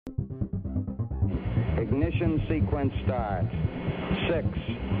Ignition sequence starts. 6,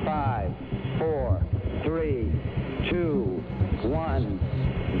 5, 4, 3, 2,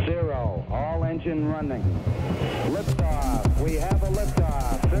 1, 0. All engine running. Liftoff. We have a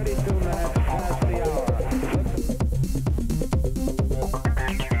liftoff. 32 minutes past the hour.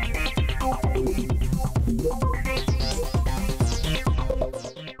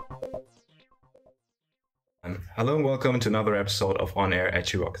 Hello and welcome to another episode of On Air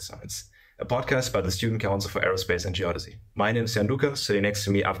at Rocket Science, a podcast by the Student Council for Aerospace and Geodesy. My name is Gianluca. Sitting next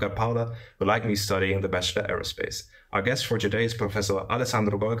to me, I've got Paula, who like me studying the Bachelor Aerospace. Our guest for today is Professor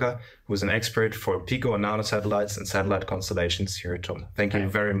Alessandro Golkar, who is an expert for Pico and Nano satellites and satellite constellations here at TUM. Thank you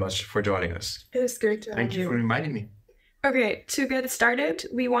very much for joining us. It was great to have you. Thank you for inviting me. Okay, to get started,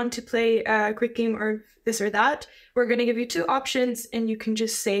 we want to play a quick game of this or that. We're going to give you two options, and you can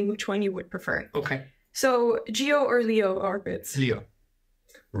just say which one you would prefer. Okay. So, Geo or Leo orbits? Leo.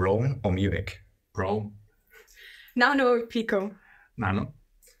 Rome or Munich? Rome. Nano or Pico? Nano.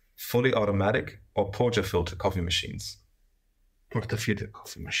 Fully automatic or portafilter coffee machines? Portafilter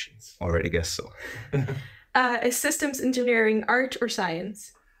coffee machines. Already guessed so. Is systems engineering art or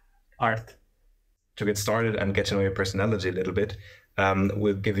science? Art. To get started and get to know your personality a little bit,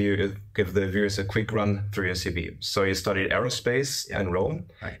 we'll give the viewers a quick run through your CV. So you studied aerospace in Rome,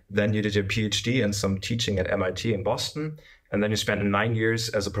 right. Then you did your PhD and some teaching at MIT in Boston, and then you spent 9 years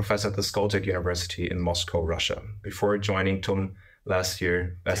as a professor at the Technical University in Moscow, Russia, before joining TUM last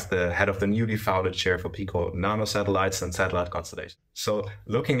year as the head of the newly founded chair for Pico Nano satellites and satellite constellations. So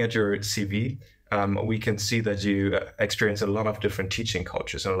looking at your CV, we can see that you experience a lot of different teaching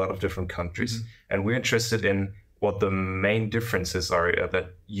cultures in a lot of different countries. Mm-hmm. And we're interested in what the main differences are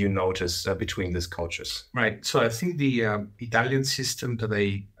that you notice between these cultures. Right. So I think the Italian system that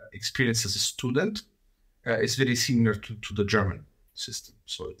I experienced as a student is very similar to the German system.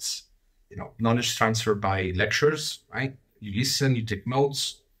 So it's, knowledge transfer by lectures, right? You listen, you take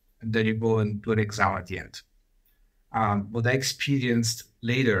notes, and then you go and do an exam at the end. What I experienced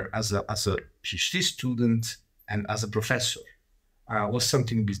later as a PhD student and as a professor was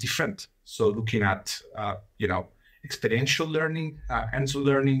something a bit different. So looking at, experiential learning, hands-on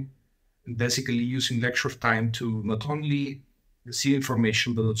learning, and basically using lecture time to not only receive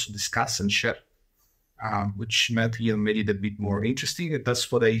information, but also discuss and share, which made it a bit more interesting. And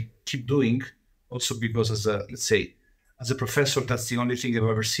that's what I keep doing also because as a professor, that's the only thing I've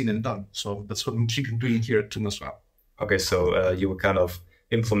ever seen and done. So that's what I'm keeping doing here at TUM as well. Okay, so you will kind of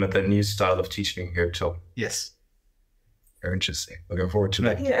implement a new style of teaching here too. Yes. Very interesting. Looking forward to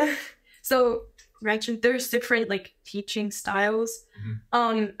that. Yeah. So mentioned there's different teaching styles.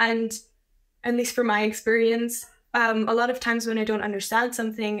 Mm-hmm. And at least from my experience, a lot of times when I don't understand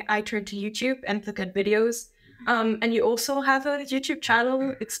something, I turn to YouTube and look at videos. And you also have a YouTube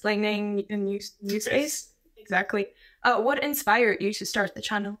channel explaining a new space. Exactly. What inspired you to start the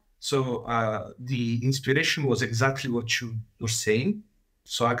channel? So the inspiration was exactly what you were saying.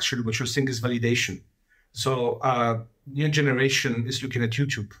 So actually what you're saying is validation. So new generation is looking at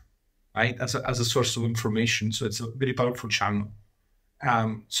YouTube, right, as a source of information. So it's a very powerful channel.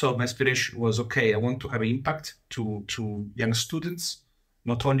 So my inspiration was, okay, I want to have an impact to young students,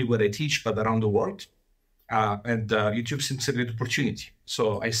 not only what I teach, but around the world. And YouTube seems a great opportunity.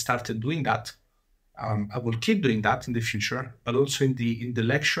 So I started doing that. I will keep doing that in the future, but also in the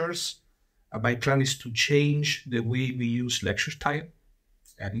lectures, my plan is to change the way we use lecture time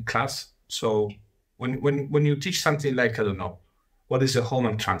in class. So when you teach something like, I don't know, what is a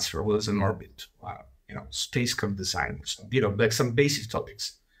Hohmann transfer? What is an orbit? Spacecraft design, like some basic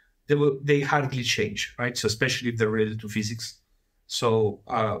topics, they hardly change, right? So especially if they're related to physics. So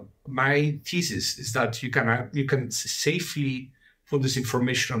my thesis is that you can safely put this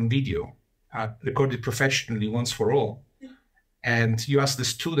information on video, record it professionally once for all, and you ask the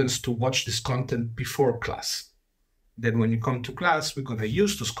students to watch this content before class. Then when you come to class, we're going to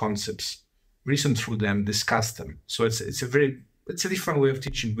use those concepts, reason through them, discuss them. So it's a different way of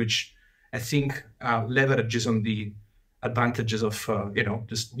teaching, which I think leverages on the advantages of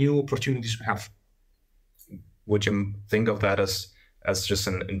just new opportunities we have. Would you think of that as just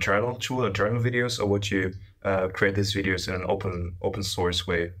an internal tool, internal videos, or would you create these videos in an open source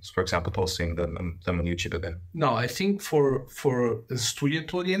way? For example, posting them on YouTube again? No, I think for the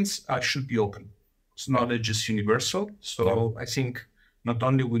student audience, I should be open. So knowledge is universal. So I think not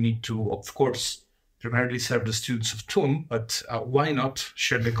only we need to, of course, primarily serve the students of TUM, but why not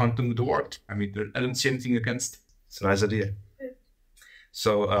share the content with the world? I mean, I don't see anything against it. It's a nice idea.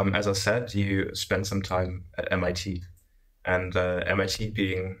 So as I said, you spent some time at MIT, and MIT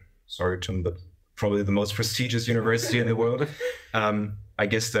being, sorry TUM, but probably the most prestigious university in the world. I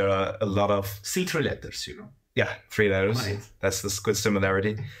guess there are a lot of... Still 3 letters, you know. Yeah, 3 letters. Right. That's this good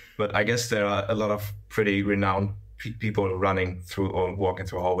similarity. But I guess there are a lot of pretty renowned people running through or walking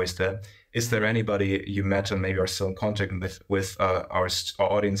through hallways there. Is there anybody you met and maybe are still in contact with our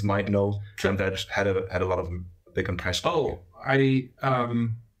audience might know and that had a lot of big impression? Oh, I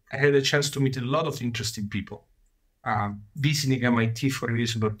had a chance to meet a lot of interesting people visiting MIT for a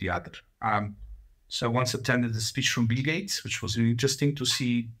reason or the other. So I once attended a speech from Bill Gates, which was really interesting to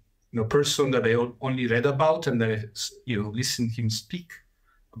see, a person that I only read about, and then listened to him speak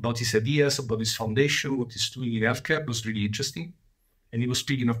about his ideas, about his foundation, what he's doing in healthcare. It was really interesting. And he was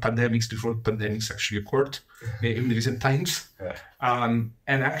speaking of pandemics before pandemics actually occurred in recent times. Yeah.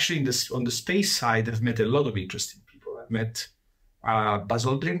 And actually on the space side, I've met a lot of interesting people. I've met Buzz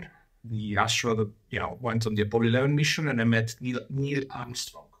Aldrin, the astronaut that went on the Apollo 11 mission, and I met Neil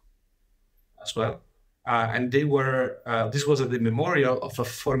Armstrong as well. And they were, this was at the memorial of a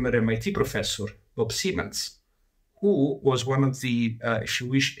former MIT professor, Bob Siemens, who was one of the, if you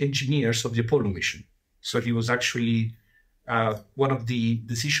wish, engineers of the Apollo mission. So he was actually one of the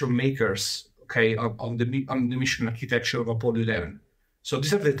decision makers, on the mission architecture of Apollo 11. So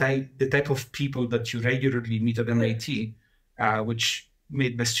these are the type of people that you regularly meet at MIT, which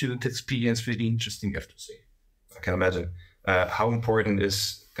made my student experience really interesting, I have to say. I can imagine. How important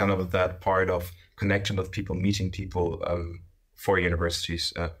is kind of that part of connection of people, meeting people for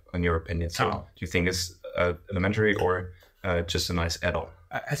universities, in your opinion? So do you think it's elementary or just a nice add-on?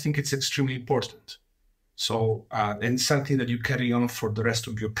 I think it's extremely important. So, and something that you carry on for the rest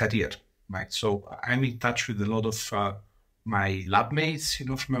of your career, right? So I'm in touch with a lot of my lab mates,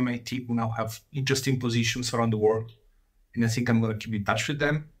 from MIT, who now have interesting positions around the world. And I think I'm going to keep in touch with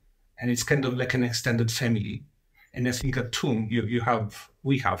them. And it's kind of like an extended family. And I think at TUM,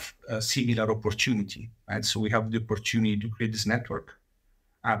 we have a similar opportunity, right? So we have the opportunity to create this network.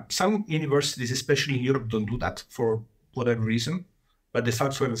 Some universities, especially in Europe, don't do that for whatever reason. But the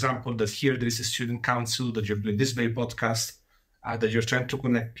fact, for example, that here there is a student council, that you're doing this very podcast, that you're trying to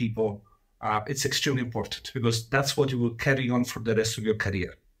connect people, it's extremely important because that's what you will carry on for the rest of your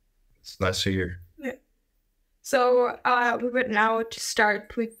career. It's nice to hear. Yeah. So we would now just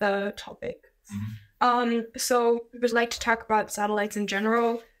start with the topic. Mm-hmm. So we would like to talk about satellites in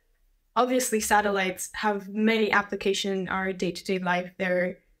general. Obviously, satellites have many applications in our day-to-day life.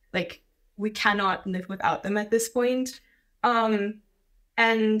 They're we cannot live without them at this point.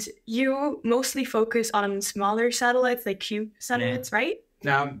 And you mostly focus on smaller satellites, like cube satellites, right?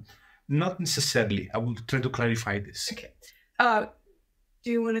 Not necessarily. I will try to clarify this. Okay.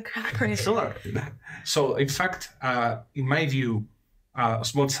 Do you want to clarify? Sure. So, in fact, in my view,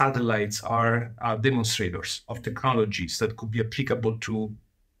 small satellites are demonstrators of technologies that could be applicable to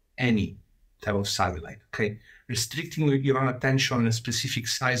any type of satellite. Restricting your own attention on a specific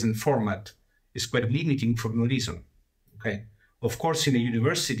size and format is quite limiting for no reason. Of course, in a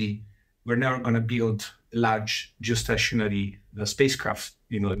university, we're never going to build a large geostationary spacecraft.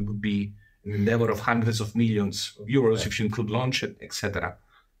 It would be an endeavor of hundreds of millions of euros if you include launch it, etc.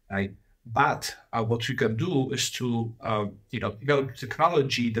 Right? But what we can do is to develop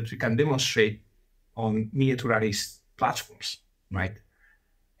technology that we can demonstrate on miniaturized platforms, right?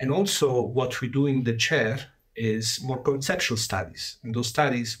 And also, what we do in the chair is more conceptual studies, and those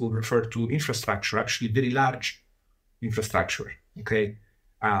studies will refer to infrastructure, actually very large infrastructure,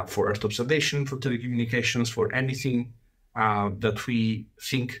 for Earth observation, for telecommunications, for anything that we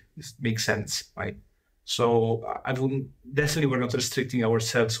think makes sense, right? So we're not restricting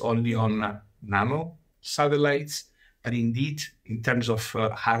ourselves only on nano satellites, but indeed, in terms of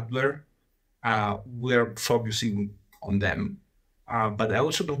hardware, we're focusing on them. But I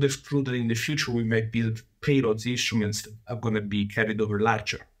also know it's true that in the future, we might build payloads, instruments that are going to be carried over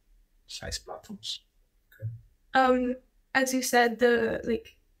larger size platforms. As you said, the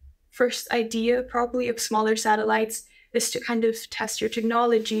first idea probably of smaller satellites is to kind of test your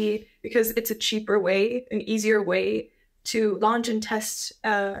technology because it's a cheaper way, an easier way to launch and test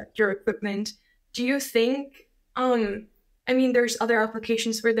your equipment. Do you think, there's other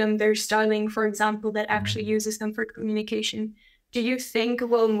applications for them. There's Starlink, for example, that actually uses them for communication. Do you think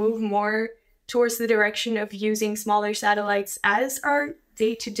we'll move more towards the direction of using smaller satellites as our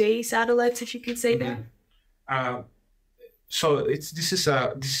day-to-day satellites, if you could say that? So this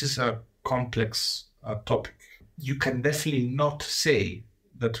is a complex topic. You can definitely not say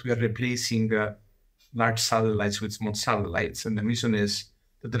that we are replacing large satellites with small satellites, and the reason is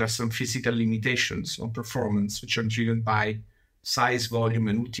that there are some physical limitations on performance which are driven by size, volume,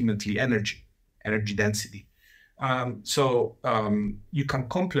 and ultimately energy density. So you can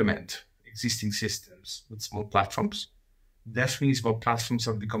complement existing systems with small platforms. definitely is what platforms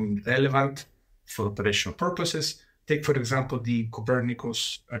are becoming relevant for operational purposes. Take, for example, the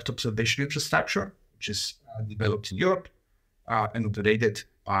Copernicus Earth observation infrastructure, which is developed in Europe and operated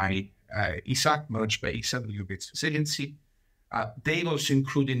by ESA, managed by ESA, the European Space Agency. They also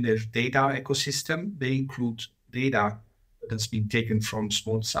include in their data ecosystem, they include data that's been taken from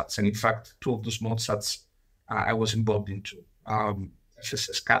small sats. And in fact, 2 of the small sats I was involved into,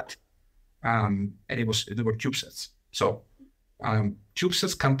 FSS-CAT, and they were CubeSats. So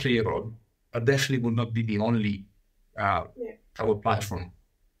CubeSats can play a role, but definitely will not be the only our platform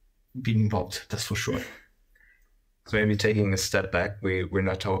being involved, that's for sure. So maybe taking a step back, we're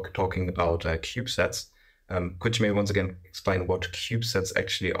not talking about CubeSats. Could you maybe once again explain what CubeSats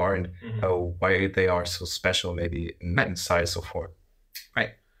actually are and why they are so special, maybe in size or form?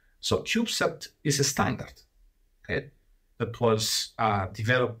 Right. So CubeSat is a standard, okay, that was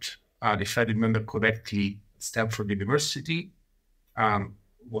developed, if I remember correctly, at Stanford University.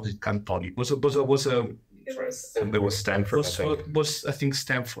 Was it Canton? It was Stanford. I think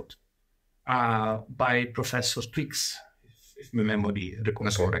Stanford, by Professor Twix, if my memory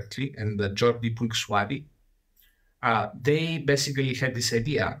records correctly, and Jordi Puig-Suari. They basically had this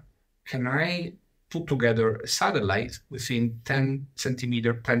idea: can I put together a satellite within 10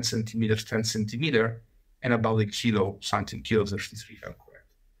 centimeter, 10 centimeter, 10 centimeter, and about a kilo, something kilos, 33, if I'm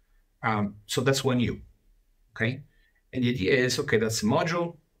correct. So that's 1U, okay? And the idea is, okay, that's a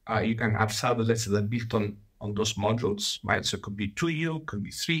module. You can have satellites that are built on those modules, right? So it could be 2U, could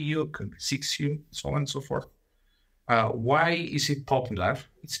be 3U, could be 6U, so on and so forth. Why is it popular?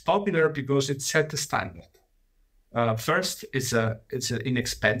 It's popular because it set a standard. First, it's an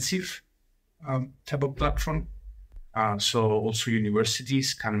inexpensive type of platform. So also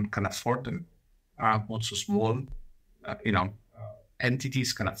universities can afford them. Also small,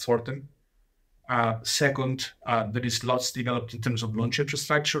 entities can afford them. Second, there is lots developed in terms of launch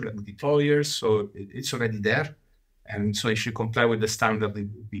infrastructure and deployers, so it's already there. And so if you comply with the standard, it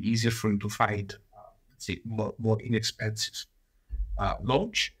would be easier for you to find, let's say, more inexpensive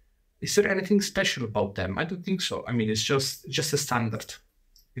launch. Is there anything special about them? I don't think so. I mean, it's just a standard.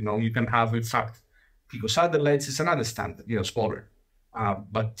 You can have, in fact, Pico satellites is another standard, smaller.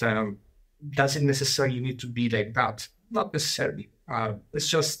 But does it necessarily need to be like that? Not necessarily. It's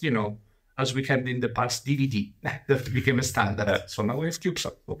just, as we had in the past, DVD that became a standard. So now we have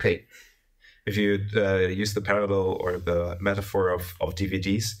CubeSat. Okay. If you use the parallel or the metaphor of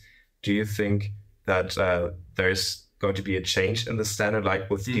DVDs, do you think that there's going to be a change in the standard? Like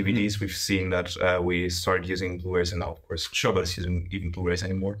with DVDs, we've seen that we started using Blu-rays, and now, of course, nobody's using even Blu-rays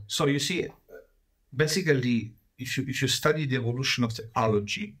anymore. So you see, basically, if you study the evolution of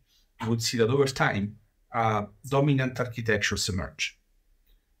technology, you would see that over time, dominant architectures emerge.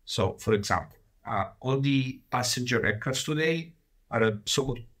 So, for example, all the passenger aircraft today are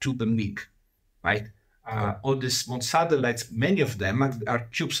so-called tube and wing, right? All these small satellites, many of them are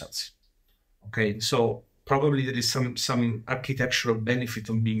CubeSats. Okay, so probably there is some architectural benefit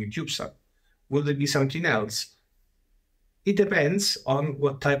on being a CubeSat. Will there be something else? It depends on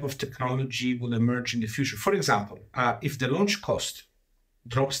what type of technology will emerge in the future. For example, if the launch cost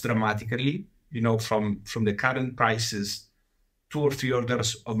drops dramatically, from the current prices, 2 or 3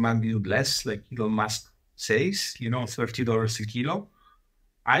 orders of magnitude less, like Elon Musk says, $30 a kilo,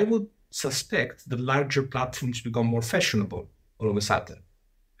 I would suspect the larger platforms become more fashionable all of a sudden,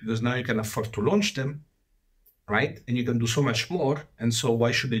 because now you can afford to launch them, right? And you can do so much more. And so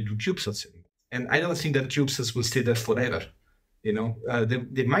why should they do CubeSats anymore? And I don't think that CubeSats will stay there forever.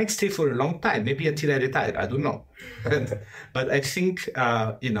 They might stay for a long time, maybe until I retire. I don't know. But I think,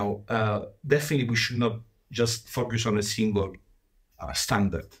 definitely we should not just focus on a single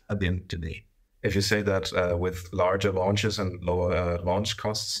standard at the end of the day. If you say that with larger launches and lower launch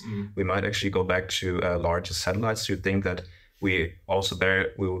costs, we might actually go back to larger satellites. Do you think that we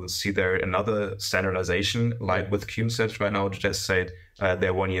will see there another standardization, like with CubeSats right now, to just say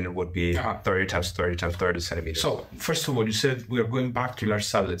their 1 unit would be 30 times 30 times 30 centimeters? So first of all, you said we are going back to large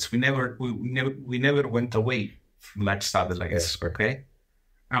satellites. We never went away from large satellites. Yes. Okay.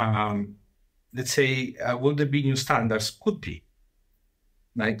 Let's say, will there be new standards? Could be.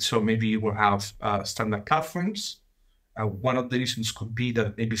 Right. So maybe you will have standard platforms. One of the reasons could be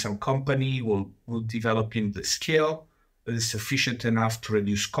that maybe some company will develop in the scale that is sufficient enough to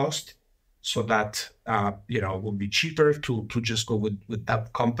reduce cost, so that will be cheaper to just go with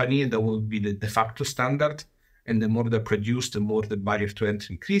that company, and that will be the de facto standard. And the more they produce, the more the barrier to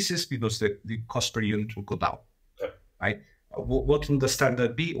entry increases, because the cost per unit will go down. Yeah. Right? What will the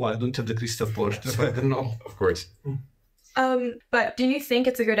standard be? Well, I don't have the crystal ball, so I don't know. Of course. But do you think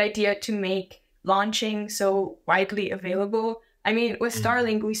it's a good idea to make launching so widely available. I mean, with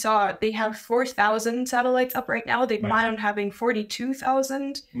Starlink, we saw they have 4,000 satellites up right now. They plan on having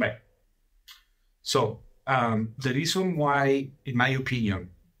 42,000. Right. So the reason why, in my opinion,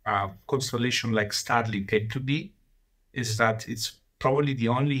 constellation like Starlink came to be is that it's probably the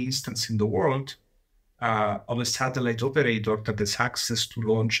only instance in the world of a satellite operator that has access to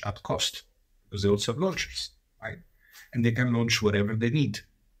launch at cost, because they also have launchers, right? And they can launch whatever they need.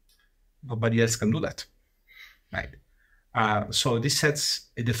 Nobody else can do that, right? So this sets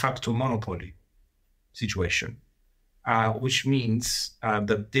a de facto monopoly situation, which means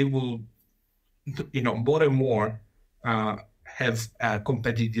that they will, more and more have a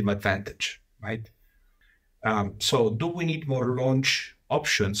competitive advantage, right? So do we need more launch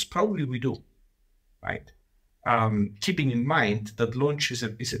options? Probably we do, right? Keeping in mind that launch is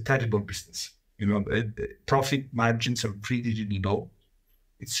a terrible business. Profit margins are really low.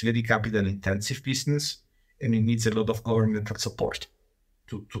 It's very capital intensive business, and it needs a lot of governmental support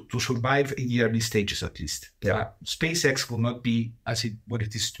to survive in the early stages, at least. Yeah. SpaceX will not be what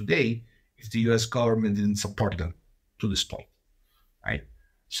it is today if the US government didn't support them to this point, right?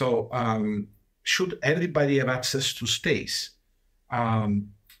 So should everybody have access to space?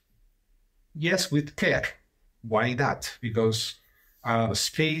 Yes, with care. Why that? Because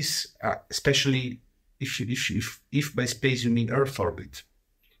space, especially if by space you mean Earth orbit,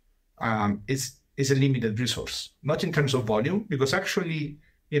 is a limited resource. Not in terms of volume, because actually,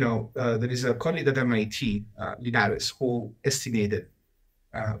 there is a colleague at MIT, Linares, who estimated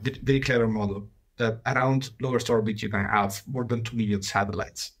very clever model that around low Earth orbit you can have more than 2 million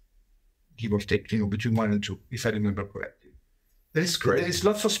satellites, give or take, between 1 and 2, if I remember correctly. There is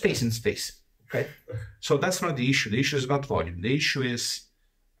lots of space in space. Right? So that's not the issue. The issue is not volume. The issue is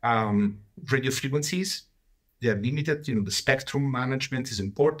radio frequencies. They are limited. The spectrum management is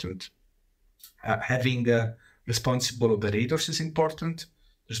important. Having responsible operators is important.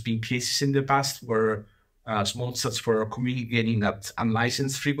 There's been cases in the past where small sats were communicating at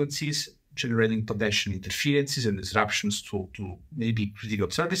unlicensed frequencies, generating potential interferences and disruptions to maybe critical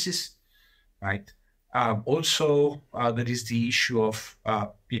services, right? Also, there is the issue of,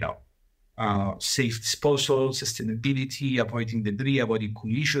 safe disposal, sustainability, avoiding debris, avoiding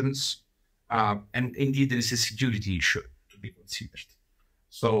collisions. And indeed, there is a security issue to be considered.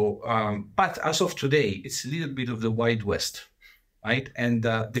 So, but as of today, it's a little bit of the Wild West, right? And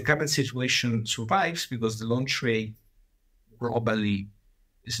the current situation survives because the launch rate globally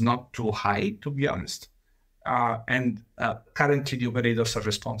is not too high, to be honest. And currently, the operators are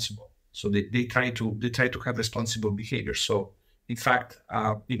responsible. So they try to have responsible behavior. So, in fact,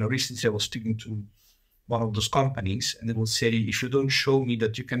 recently I was speaking to one of those companies, and they will say, if you don't show me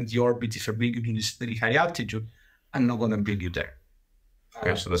that you can deorbit if I bring you to this very high altitude, I'm not going to bring you there.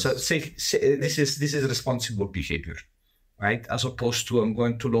 Okay, so this is responsible behavior, right? As opposed to I'm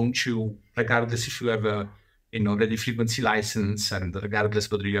going to launch you regardless if you have a radio frequency license and regardless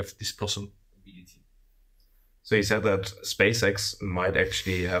whether you have disposal ability. So you said that SpaceX might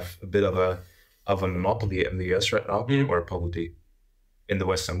actually have a bit of a monopoly in the US right now, or probably in the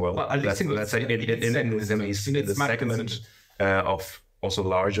Western world. Well, let's say in the segment of also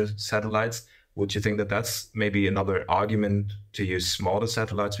larger satellites. Would you think that that's maybe another argument to use smaller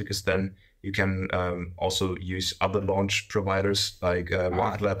satellites, because then you can also use other launch providers like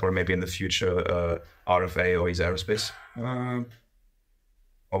OneLab or maybe in the future RFA or Aerospace?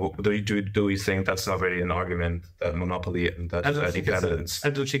 Or do you think that's not really an argument, that monopoly and that independence? I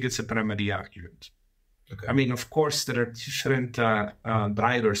don't think it's a primary argument. Okay. I mean, of course, there are different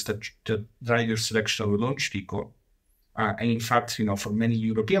drivers that drive your selection of a launch vehicle. And in fact, for many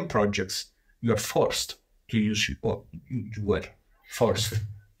European projects, you are forced to use, you were forced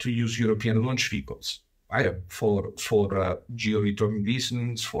to use European launch vehicles, right? For geo-return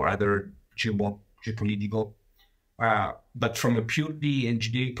reasons, for other geopolitical. But from a purely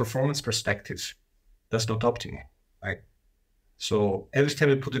engineering performance perspective, that's not optimal, right? So every time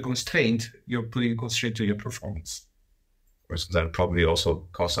you put a constraint, you're putting a constraint to your performance. Of course, then probably also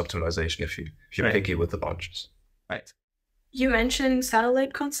cost optimization if you're picky with the launches. Right. You mentioned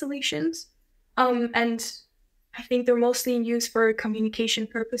satellite constellations, and I think they're mostly used for communication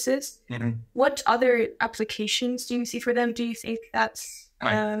purposes. Mm-hmm. What other applications do you see for them? Do you think that's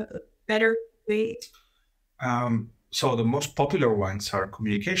a better way? So the most popular ones are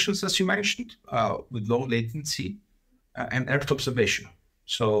communications, as you mentioned, with low latency, and Earth observation.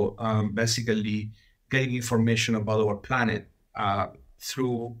 So basically getting information about our planet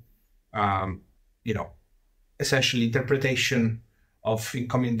through, essentially interpretation of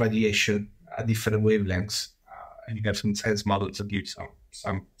incoming radiation at different wavelengths. And you have some science models that give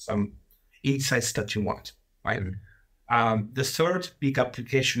some insights that you want, right? The third big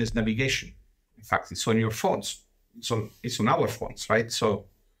application is navigation. In fact, it's on your phones. It's on our phones, right? So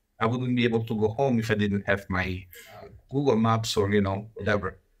I wouldn't be able to go home if I didn't have my Google Maps or,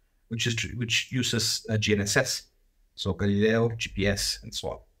 whatever, which uses GNSS. So Galileo, GPS, and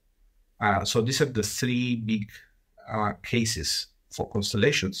so on. So these are the three big cases for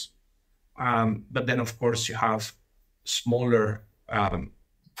constellations. But then, of course, you have smaller,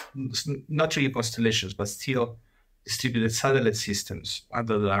 not really constellations, but still distributed satellite systems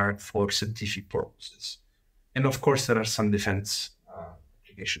that are for scientific purposes. And of course, there are some defense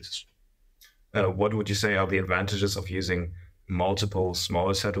applications. What would you say are the advantages of using multiple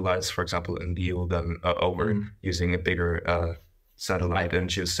smaller satellites, for example, in LEO, than over using a bigger satellite in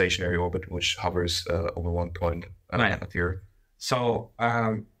geostationary orbit, which hovers over 1 point of the Earth? So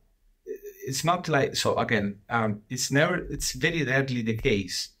it's not like, so again, it's very rarely the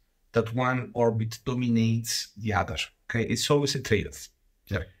case that one orbit dominates the other. Okay, it's always a trade-off.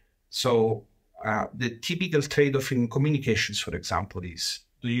 Yeah. So the typical trade-off in communications, for example, is: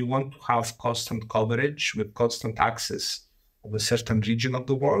 do you want to have constant coverage with constant access of a certain region of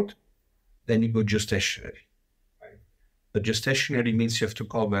the world? Then you go geostationary. Right? But geostationary means you have to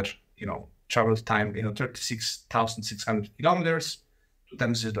cover, travel time, 36,600 kilometers.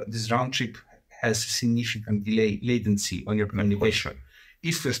 Sometimes this round trip has a significant latency on your communication.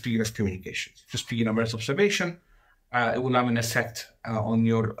 If we're speaking of communications, if you're speaking of Earth observation, it will have an effect on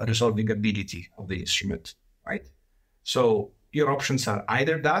your resolving ability of the instrument, right? So your options are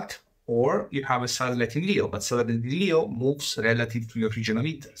either that, or you have a satellite in LEO, but satellite in LEO moves relative to your region of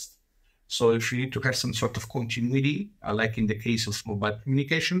interest. So if you need to have some sort of continuity, like in the case of mobile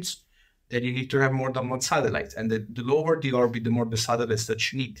communications, then you need to have more than one satellite. And the lower the orbit, the more the satellites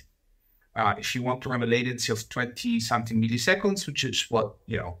that you need. If you want to have a latency of 20-something milliseconds, which is what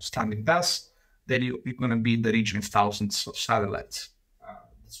Starlink does, then you're going to be in the region of thousands of satellites.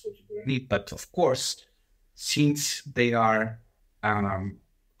 That's what you're going to need. But of course, since they are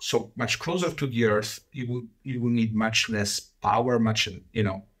so much closer to the Earth, you will need much less power, much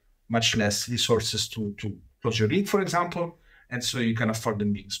less resources to close your link, for example, and so you can afford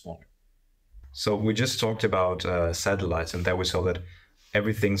them being smaller. So we just talked about satellites, and there we saw that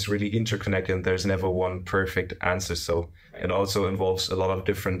everything's really interconnected and there's never one perfect answer. So it also involves a lot of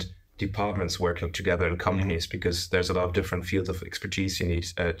different departments working together in companies, because there's a lot of different fields of expertise you need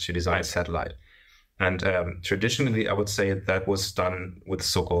to design a satellite. And traditionally, I would say that was done with the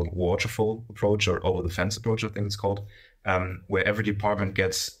so-called waterfall approach, or over the fence approach, I think it's called, where every department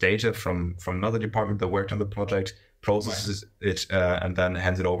gets data from another department that worked on the project, processes it, and then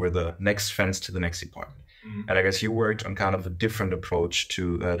hands it over the next fence to the next department. And I guess you worked on kind of a different approach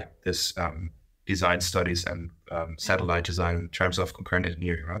to this design studies and satellite design in terms of concurrent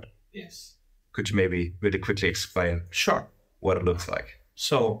engineering, right? Yes. Could you maybe really quickly explain what it looks like?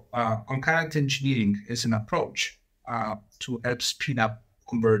 So concurrent engineering is an approach to help speed up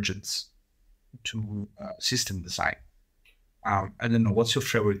convergence to system design. I don't know, what's your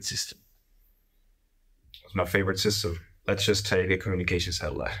favorite system? My favorite system? Let's just take a communication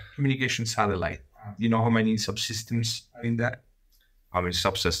satellite. Communication satellite. You know how many subsystems are in that? How many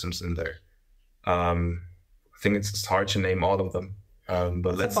subsystems in there? I think it's hard to name all of them.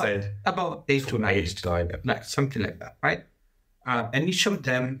 But let's say about 8 to 9. 8 to 9, yeah. Something like that, right? And each of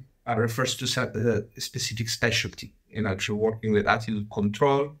them refers to a specific specialty. If you're working with attitude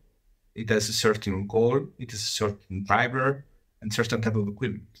control, it has a certain goal, it has a certain driver, and certain type of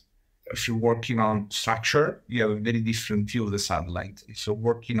equipment. If you're working on structure, you have a very different view of the satellite. If you're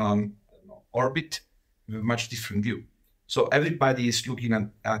working on orbit, you have a much different view. So everybody is looking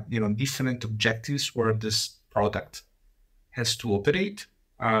at different objectives where this product has to operate,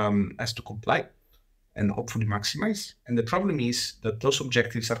 has to comply, and hopefully maximize. And the problem is that those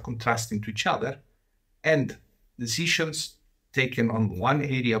objectives are contrasting to each other, and decisions taken on one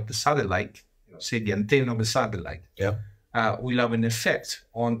area of the satellite, say the antenna of the satellite, will have an effect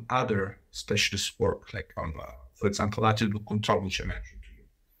on other specialist work, like on, for example, attitude control, which I mentioned to you.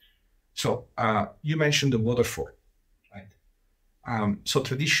 So you mentioned the waterfall, right? So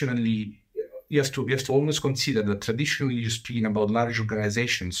traditionally, you have to always consider that traditionally you're speaking about large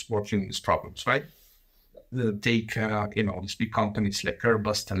organizations working on these problems, right? Take these big companies like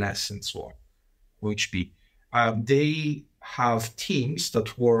Airbus, Thales, and so on, OHB. They have teams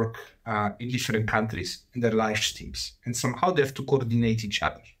that work in different countries, and they're large teams, and somehow they have to coordinate each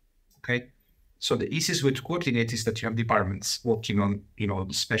other. Okay, so the easiest way to coordinate is that you have departments working on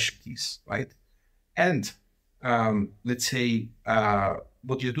the specialties, right? And let's say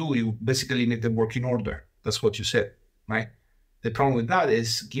what you do, you basically need them work in order. That's what you said, right? The problem with that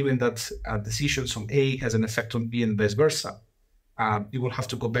is, given that decisions on A has an effect on B and vice versa, you will have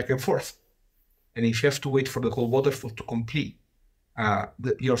to go back and forth. And if you have to wait for the whole waterfall to complete,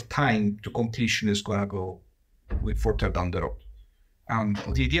 your time to completion is going to go way further down the road.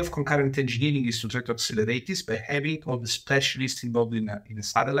 The idea of concurrent engineering is to try to accelerate this by having all the specialists involved in a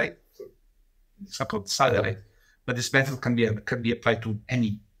satellite, so-called satellite. But this method can be applied to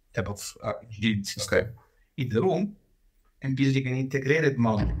any type of engineering system in the room, and building an integrated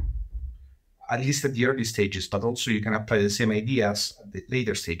model, at least at the early stages, but also you can apply the same ideas at the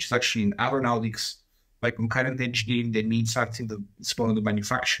later stages. Actually, in aeronautics, by concurrent engineering, they mean something that's more in the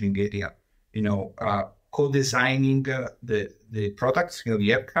manufacturing area, co-designing the products,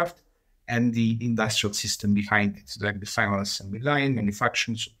 the aircraft, and the industrial system behind it, like the final assembly line,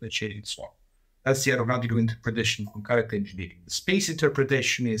 manufacturing, supply chain, and so on. That's the aeronautical interpretation of concurrent engineering. The space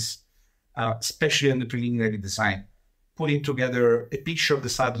interpretation is, especially in the preliminary design, putting together a picture of the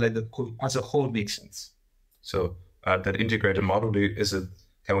satellite that could, as a whole, make sense. So that integrated model,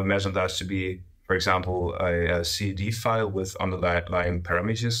 can we imagine that to be, for example, a CAD file with underlying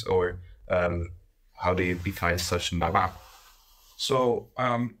parameters, or how do you define such a model? So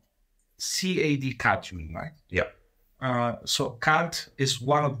CAD, you mean, right? Yeah. So CAD is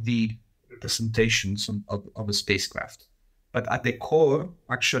one of the representations of a spacecraft. But at the core,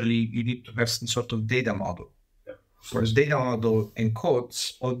 actually, you need to have some sort of data model. For the data model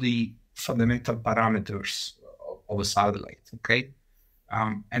encodes all the fundamental parameters of a satellite, okay?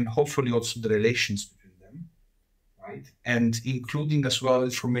 And hopefully also the relations between them, right? And including as well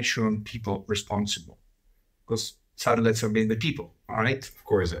information on people responsible, because satellites are made by people, all right? Of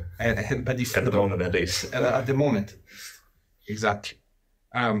course. But if at the moment, at least. At the moment, exactly.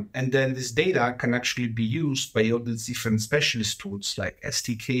 And then this data can actually be used by all these different specialist tools like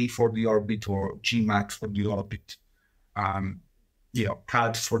STK for the orbit or GMAT for the orbit.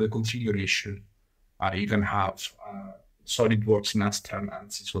 CAD for the configuration. You can have SolidWorks and Astra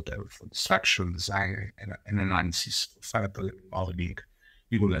analysis, whatever, for the structural design and analysis for fiber modeling.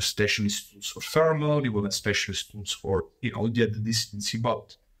 You will have specialist tools for thermal. You will have specialist tools for the distant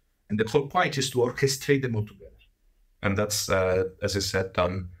involved. And the whole point is to orchestrate them all together. And that's, as you said,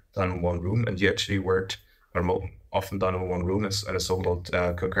 done in one room. And you actually worked, or often done in one room, as a so-called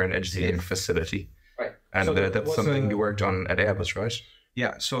concurrent engineering facility. Right. And so that's something you worked on at Airbus, right?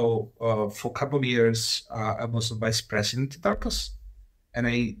 Yeah. So for a couple of years, I was a vice president at Airbus, and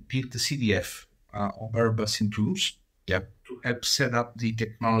I built the CDF of Airbus in Toulouse. Yeah. To help set up the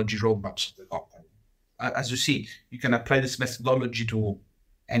technology roadmaps of the company. As you see, you can apply this methodology to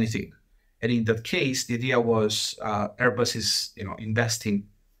anything. And in that case, the idea was Airbus is investing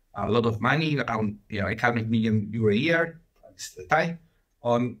a lot of money, around 800 million euro a year at the time,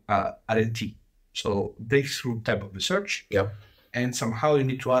 on R&D. So breakthrough type of research. Yeah. And somehow you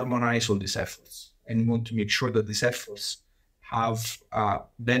need to harmonize all these efforts. And you want to make sure that these efforts have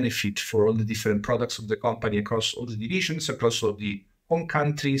benefit for all the different products of the company across all the divisions, across all the home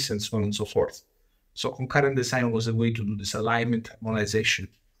countries, and so on and so forth. So concurrent design was a way to do this alignment, harmonization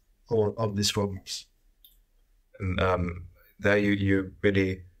of these roadmaps. And there you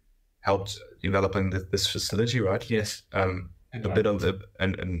really helped developing this facility, right? Yes. A bit of the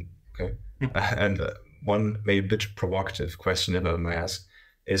okay. And one maybe a bit provocative question, if I may ask,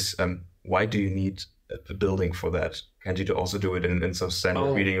 is why do you need a building for that? Can't you also do it in some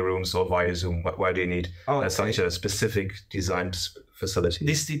standard meeting rooms or via Zoom? Why do you need such a specific designed facility?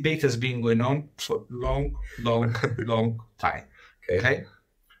 This debate has been going on for long time. Okay.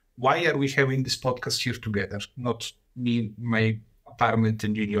 Why are we having this podcast here together? Not me, my apartment,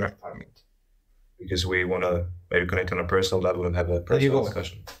 and you, your apartment. Because we want to maybe connect on a personal level and have a personal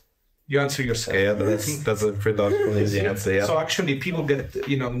discussion. You answer yourself. Yeah, that's a pretty easy answer. Yeah. So actually, people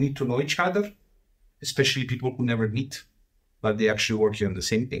need to know each other, especially people who never meet, but they actually working on the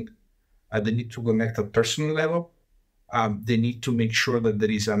same thing. They need to connect at personal level. They need to make sure that there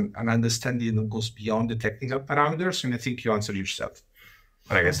is an understanding that goes beyond the technical parameters, and I think you answered yourself.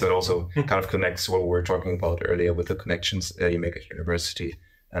 And I guess that also kind of connects what we were talking about earlier with the connections you make at university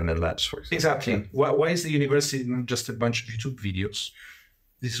and then labs, for example. Exactly. Why is the university not just a bunch of YouTube videos?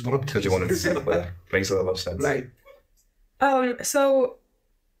 This is what because you wanted to see that. Makes a lot of sense. Right. So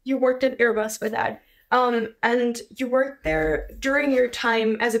you worked at Airbus with that. And you worked there during your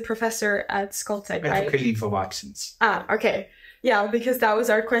time as a professor at Sculpted, right? I took a leave of absence. Okay. Yeah, because that was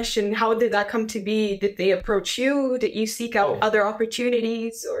our question. How did that come to be? Did they approach you? Did you seek out other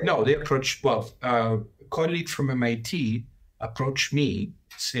opportunities? Or? No, they approached, a colleague from MIT approached me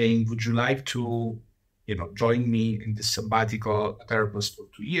saying, would you like to, join me in this sabbatical at Airbus for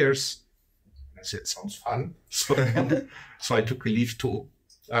 2 years? I said, sounds fun. So, so I took a leave too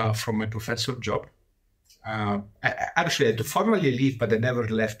from my professor job. I actually had to formally leave, but I never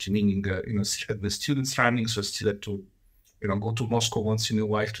left, meaning, still had the students running, so I still had to, go to Moscow once in a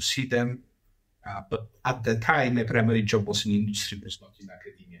while to see them. But at the time, my primary job was in industry, was not in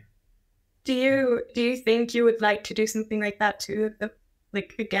academia. Do you think you would like to do something like that too?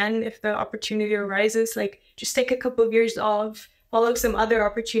 Like, again, if the opportunity arises, like, just take a couple of years off, follow some other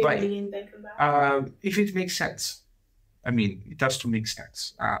opportunity, and then come back? If it makes sense. I mean, it has to make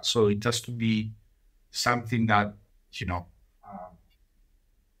sense. So it has to be something that,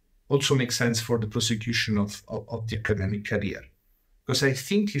 also makes sense for the prosecution of the academic career. Because I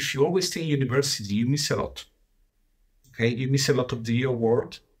think if you always stay in university, you miss a lot. Okay, you miss a lot of the real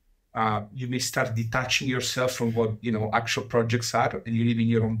world. You may start detaching yourself from what actual projects are, and you live in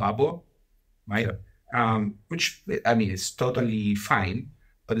your own bubble, right? Which, I mean, it's totally fine,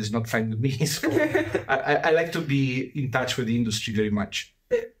 but it's not fine with me. So I like to be in touch with the industry very much.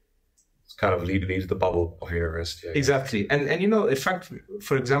 It's kind of leave the bubble of university. Exactly, and in fact,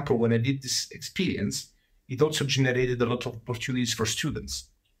 for example, when I did this experience, it also generated a lot of opportunities for students.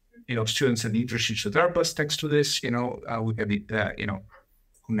 Students had internships at Airbus thanks to this. We have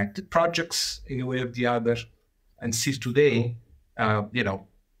connected projects in a way or the other, and still today,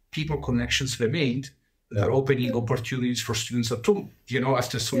 people connections remained that are opening opportunities for students at home,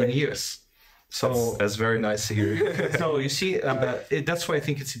 after so many years. So that's very nice to hear. So you see, that's why I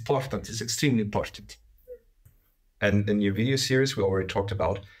think it's important. It's extremely important. And in your video series we already talked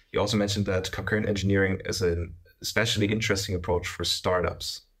about, you also mentioned that concurrent engineering is an especially interesting approach for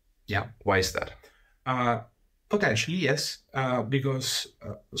startups. Yeah. Why is that? Potentially, yes. Because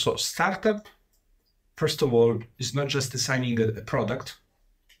so startup, first of all, is not just designing a product.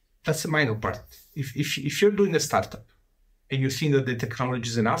 That's the minor part. If you're doing a startup and you think that the technology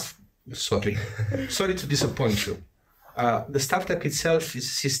is enough, sorry to disappoint you. The startup itself is a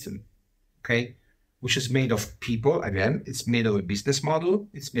system, okay, which is made of people. Again, it's made of a business model,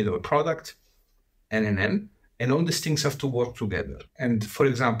 it's made of a product, and all these things have to work together. And for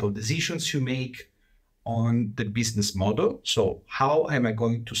example, decisions you make on the business model. So how am I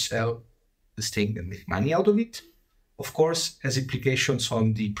going to sell this thing and make money out of it? Of course, has implications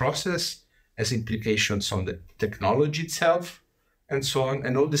on the process, has implications on the technology itself, and so on.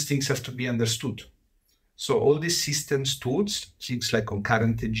 And all these things have to be understood. So all these systems tools, things like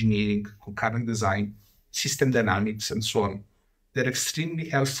concurrent engineering, concurrent design, system dynamics, and so on, they're extremely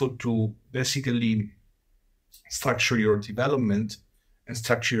helpful to basically structure your development and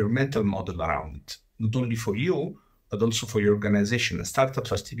structure your mental model around it. Not only for you, but also for your organization. And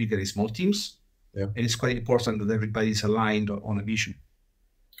startups are typically small teams, and it's quite important that everybody is aligned on a vision.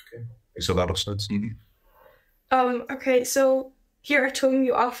 Okay, makes a lot of sense. Mm-hmm. Okay, so here at TUM,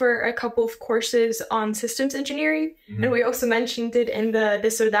 you offer a couple of courses on systems engineering, and we also mentioned it in the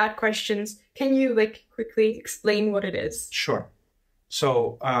this or that questions. Can you quickly explain what it is? Sure.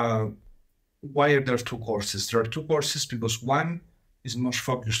 So why are there two courses? There are two courses because one is more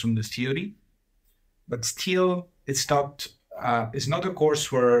focused on the theory, but still it's not a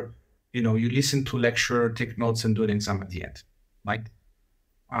course where you listen to lecture, take notes, and do an exam at the end. Right?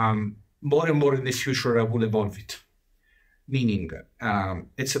 More and more in the future, I will evolve it. Meaning,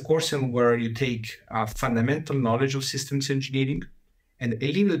 it's a course in where you take fundamental knowledge of systems engineering and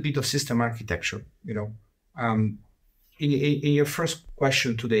a little bit of system architecture. In your first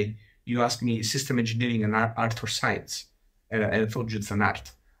question today, you asked me system engineering an art or science, and I told you it's an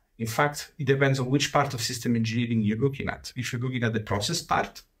art. In fact, it depends on which part of system engineering you're looking at. If you're looking at the process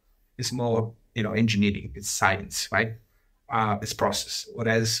part, it's more engineering, it's science, right? It's process.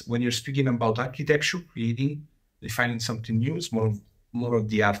 Whereas when you're speaking about architecture, creating, defining something new, is more of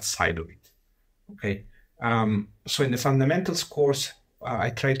the art side of it. Okay. So in the fundamentals course,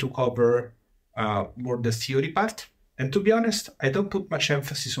 I try to cover more the theory part. And to be honest, I don't put much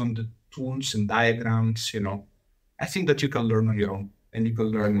emphasis on the tools and diagrams. I think that you can learn on your own, and you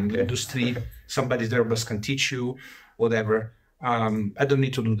can learn in the industry. Somebody there can teach you, whatever. I don't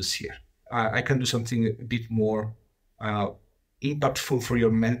need to do this here. I can do something a bit more impactful for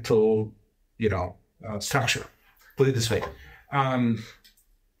your mental, structure. Put it this way,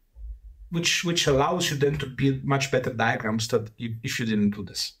 which allows you then to build much better diagrams that if you didn't do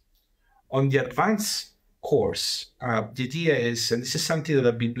this. On the advanced course, the idea is, and this is something that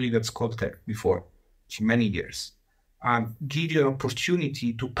I've been doing at Skoltech before for many years, give you an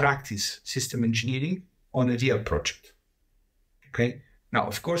opportunity to practice system engineering on a real project. Okay. Now,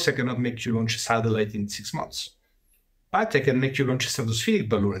 of course, I cannot make you launch a satellite in 6 months, but I can make you launch a stratospheric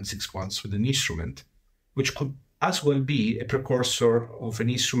balloon in 6 months with an instrument, which could as well be a precursor of an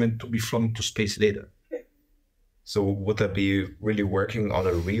instrument to be flown to space later. So would that be really working on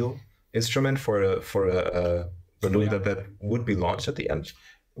a real instrument for a balloon that would be launched at the end?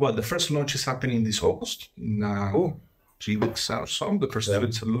 Well, the first launch is happening this August, in 3 weeks or so. The first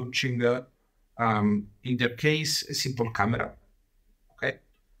students are launching, in their case, a simple camera, okay,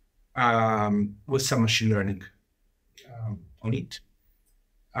 with some machine learning on it.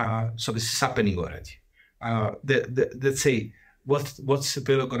 So this is happening already. Let's say what's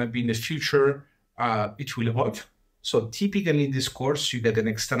going to be in the future, it will evolve. So typically in this course, you get an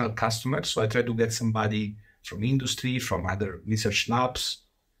external customer. So I try to get somebody from industry, from other research labs,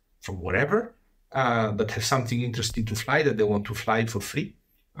 from whatever, that have something interesting to fly, that they want to fly for free.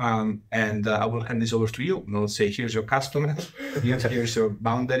 And I will hand this over to you. I'll say, here's your customer, here's your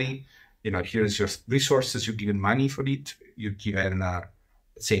boundary, here's your resources, you're given money for it, you're given,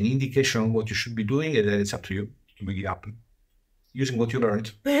 let's say, an indication on what you should be doing, and then it's up to you to make it happen using what you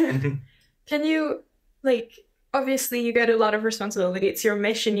learned. Can you, obviously you get a lot of responsibility. It's your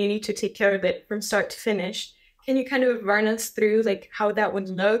mission. You need to take care of it from start to finish. Can you kind of run us through how that would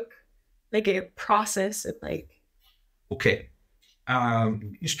look, a process of Okay.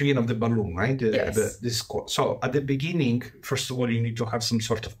 Speaking of the balloon, right? Yes. So at the beginning, first of all, you need to have some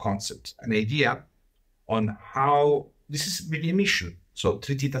sort of concept, an idea on how this is really a mission. So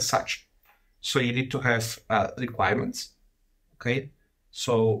treat it as such. So you need to have requirements. Okay.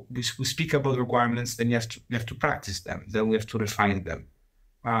 So we speak about requirements, then you have to practice them. Then we have to refine them.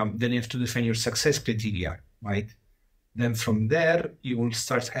 Then you have to define your success criteria, right? Then from there, you will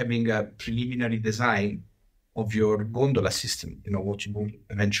start having a preliminary design of your gondola system, what you will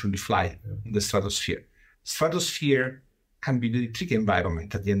eventually fly in the stratosphere. Stratosphere can be a really tricky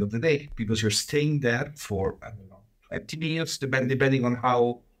environment at the end of the day, because you're staying there for, 20 minutes, depending on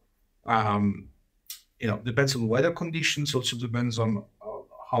how, depends on weather conditions, also depends on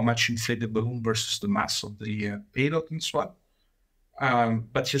how much inflate the balloon versus the mass of the payload and so on.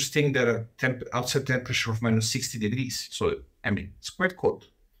 But you're staying there at outside temperature of minus 60 degrees. So, it's quite cold.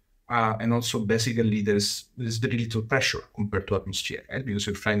 And also, basically, there's very little pressure compared to atmosphere, right? Because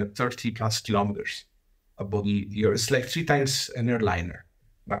you're flying at 30 plus kilometers above the Earth. It's like 3 times an airliner,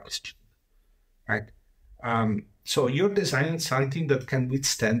 right? So you're designing something that can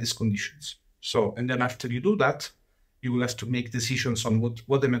withstand these conditions. So, and then after you do that, you will have to make decisions on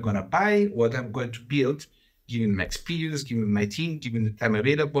what am I going to buy, what I'm going to build, given my experience, given my team, given the time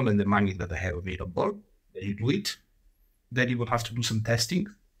available and the money that I have available. Then you do it. Then you will have to do some testing.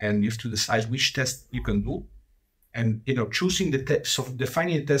 And you have to decide which test you can do. And, choosing the test, so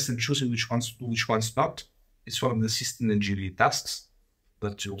defining the test and choosing which ones to do, which ones not, is one of the system engineering tasks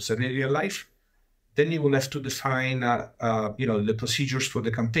that you also in real life. Then you will have to define, the procedures for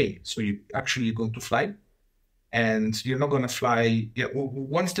the campaign. So you actually going to fly, and you're not going to fly.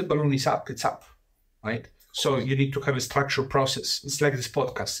 Once the balloon is up, it's up, right? So you need to have a structured process. It's like this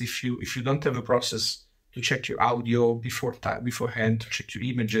podcast. If you don't have a process to check your audio beforehand, to check your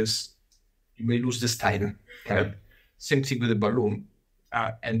images, you may lose this time. Okay? Same thing with the balloon.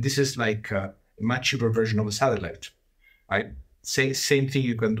 And this is like a much cheaper version of a satellite, right? Same thing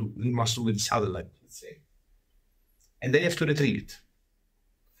you must do with the satellite, let's say. And then you have to retrieve it.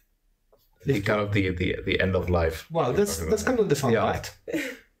 The end of life. Well, that's kind of the fun part.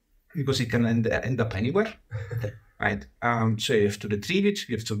 Because it can end up anywhere. Right. So you have to retrieve it,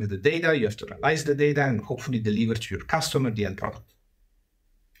 you have to get the data, you have to analyze the data, and hopefully deliver to your customer the end product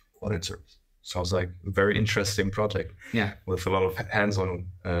or its service. Sounds like a very interesting project. Yeah. With a lot of hands-on.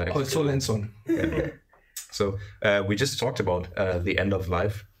 It's all hands-on. Yeah. So we just talked about the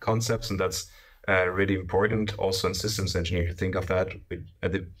end-of-life concepts, and that's really important also in systems engineering. Think of that.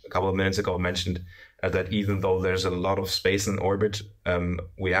 A couple of minutes ago, I mentioned that even though there's a lot of space in orbit,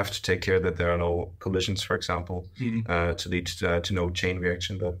 we have to take care that there are no collisions, for example, to lead to no chain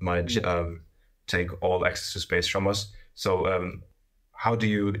reaction that might take all access to space from us. So how do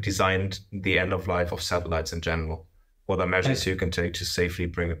you design the end of life of satellites in general? What are measures you can take to safely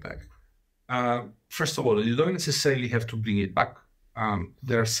bring it back? First of all, you don't necessarily have to bring it back.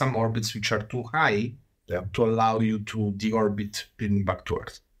 There are some orbits which are too high to allow you to deorbit, bring back to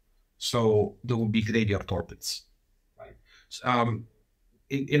Earth. So there will be graveyard orbits. Right?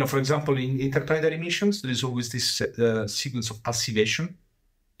 For example, in interplanetary missions, there is always this sequence of passivation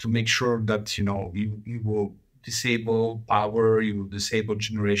to make sure that you will disable power, you will disable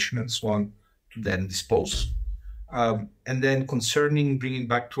generation, and so on, to then dispose. And then concerning bringing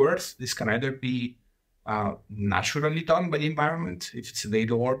back to Earth, this can either be naturally done by the environment if it's a very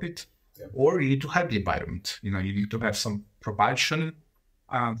low orbit, or you need to have the environment. You need to have some propulsion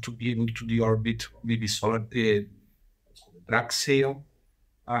to be able to deorbit maybe solar drag sail.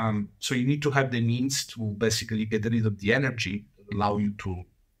 So you need to have the means to basically get rid of the energy that allow you to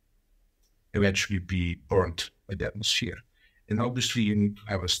eventually be burnt by the atmosphere. And obviously you need to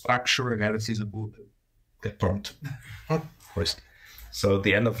have a structure and everything about get burnt. So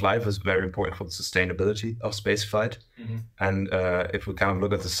the end of life is very important for the sustainability of spaceflight. And if we kind of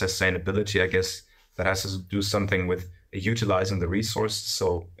look at the sustainability, I guess that has to do something with utilizing the resource.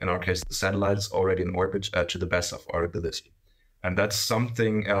 So in our case, the satellite is already in orbit to the best of our ability. And that's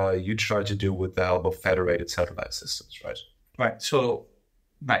something you try to do with the help of federated satellite systems, right? Right. So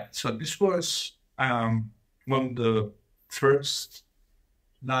this was one of the first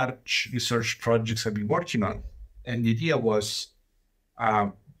large research projects I've been working on. And the idea was,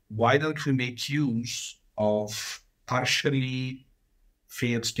 why don't we make use of partially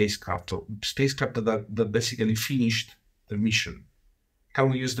failed spacecraft, or spacecraft that basically finished the mission?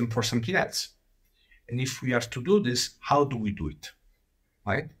 Can we use them for something else? And if we are to do this, how do we do it,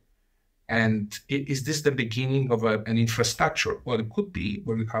 right? And is this the beginning of an infrastructure? Well, it could be,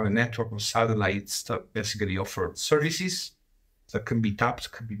 where we have a network of satellites that basically offer services that can be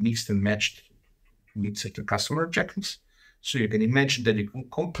tapped, can be mixed and matched to meet certain customer objectives. So you can imagine that you can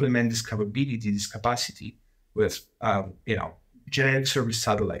complement this capability, this capacity with, generic service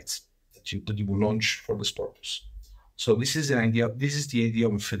satellites that you will launch for this purpose. So this is an idea. This is the idea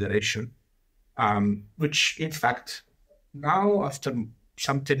of a federation, which in fact now, after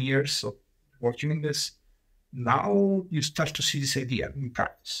some 10 years of working in this, now you start to see this idea in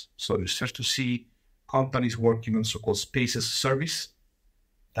practice. So you start to see companies working on so-called space as a service.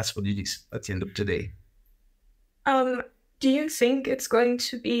 That's what it is at the end of the day. Do you think it's going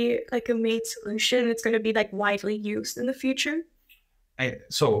to be like a made solution? It's going to be like widely used in the future?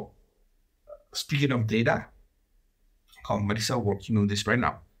 So speaking of data, companies are working on this right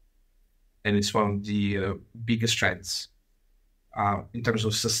now. And it's one of the biggest trends in terms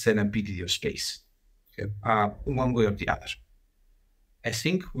of sustainability of space, one way or the other. I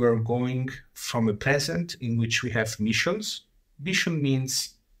think we're going from a present in which we have missions. Mission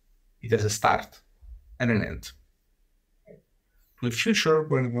means it has a start and an end. In the future,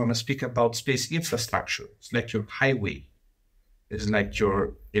 when we want to speak about space infrastructure, it's like your highway. It's like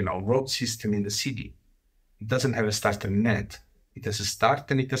your road system in the city. It doesn't have a start and an end. It has a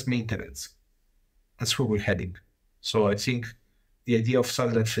start and it has maintenance. That's where we're heading. So I think the idea of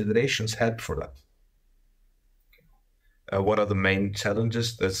satellite federations help for that. What are the main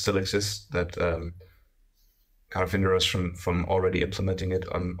challenges that still exist that kind of hinder us from already implementing it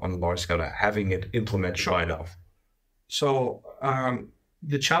on large scale, having it implemented by now? So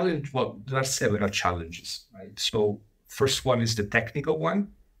the challenge, there are several challenges, right? So first one is the technical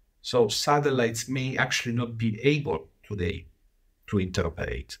one. So satellites may actually not be able today to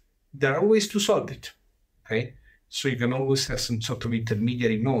interoperate. There are ways to solve it, okay? So you can always have some sort of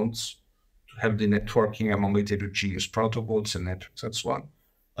intermediary nodes to have the networking among heterogeneous protocols and networks and so on.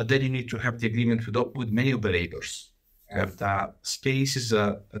 But then you need to have the agreement with many operators. And space is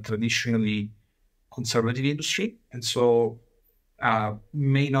a traditionally conservative industry, and so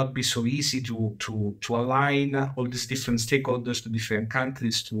may not be so easy to align all these different stakeholders to different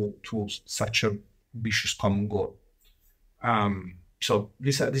countries to such a ambitious common goal. So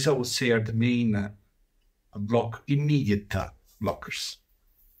these I would say are the main immediate blockers.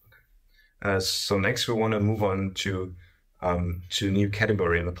 So next we want to move on to a new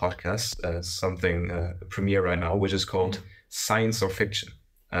category in the podcast, something premiere right now, which is called Science or Fiction.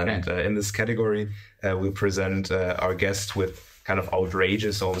 And in this category, we present our guests with kind of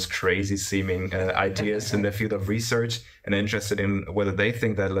outrageous, almost crazy seeming ideas in the field of research, and interested in whether they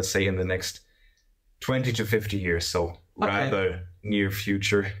think that, let's say, in the next 20 to 50 years, so rather near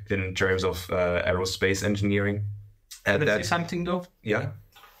future in terms of aerospace engineering. Can I say something though? Yeah.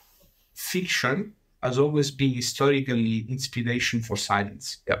 Fiction has always been historically inspiration for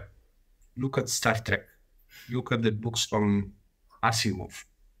science. Yeah. Look at Star Trek. Look at the books from Asimov.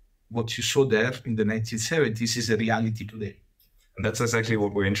 What you saw there in the 1970s is a reality today. And that's exactly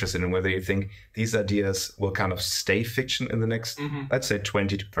what we're interested in, whether you think these ideas will kind of stay fiction in the next, let's say,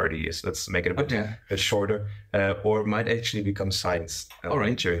 20 to 30 years. Let's make it a bit shorter, or might actually become science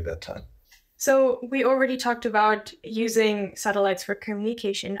during that time. So we already talked about using satellites for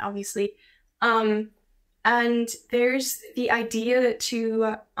communication, obviously. And there's the idea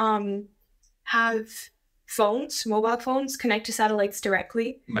to have mobile phones, connect to satellites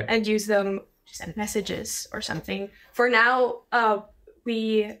directly and use them to send messages or something. For now,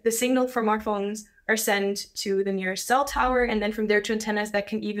 the signal from our phones are sent to the nearest cell tower, and then from there to antennas that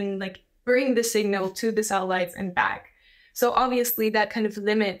can even bring the signal to the satellites and back. So obviously that kind of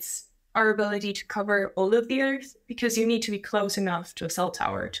limits our ability to cover all of the Earth because you need to be close enough to a cell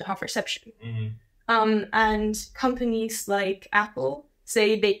tower to have reception. And companies like Apple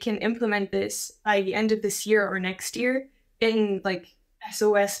say they can implement this by the end of this year or next year in like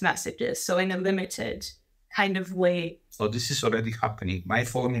SOS messages, so in a limited kind of way. So this is already happening. My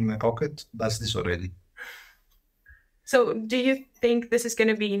phone in my pocket does this already. So do you think this is going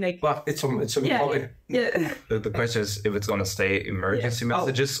to be like... Well, it's a yeah. The question is if it's going to stay emergency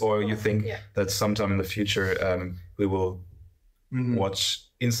messages, or you think that sometime in the future we will watch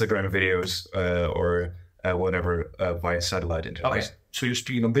Instagram videos or whatever via satellite internet. Okay, so you're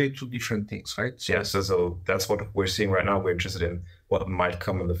speaking of two different things, right? So, yeah, so that's what we're seeing right now. We're interested in what might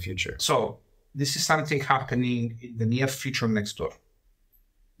come in the future. So this is something happening in the near future next door.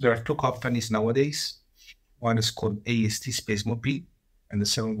 There are two companies nowadays. One is called AST SpaceMobile, and the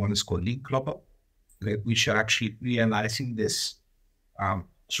second one is called Link Global, which are actually realizing this,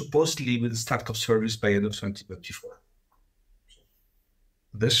 supposedly with the start of service by end of 2024.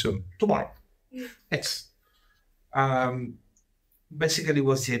 This soon. Tomorrow. Yes. Basically,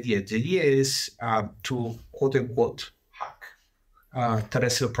 what's the idea? The idea is to quote-unquote hack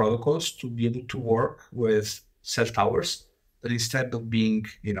terrestrial protocols to be able to work with cell towers that instead of being,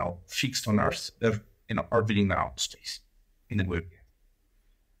 fixed on Earth, they're orbiting around space in a way,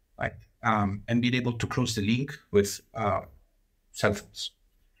 right? And being able to close the link with cell phones,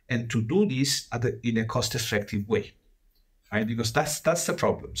 and to do this in a cost-effective way, right? Because that's the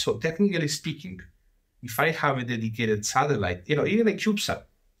problem. So technically speaking, if I have a dedicated satellite, even a CubeSat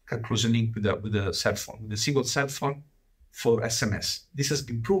can close a link with a cell phone, with a single cell phone for SMS. This has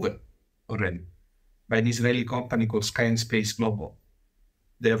been proven already by an Israeli company called Sky and Space Global.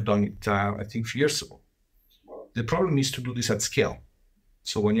 They have done it, I think, 3 years ago. The problem is to do this at scale.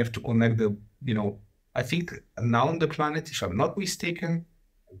 So when you have to connect I think now on the planet, if I'm not mistaken,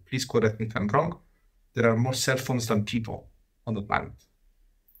 please correct me if I'm wrong, there are more cell phones than people on the planet.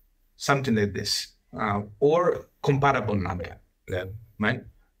 Something like this, or comparable number. Yeah. Right?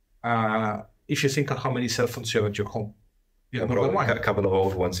 If you think of how many cell phones you have at your home, you have more than one. A couple of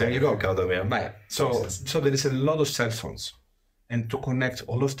old ones. There you go. Right. So there is a lot of cell phones. And to connect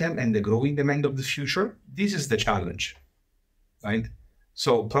all of them and the growing demand of the future, this is the challenge, right?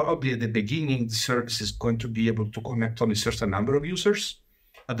 So probably at the beginning, the service is going to be able to connect only a certain number of users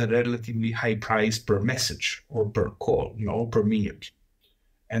at a relatively high price per message or per call, or per minute.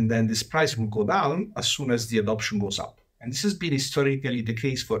 And then this price will go down as soon as the adoption goes up. And this has been historically the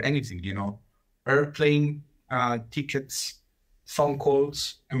case for anything, airplane tickets, phone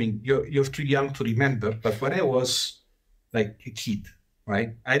calls. I mean, you're too young to remember, but when I was like a kid,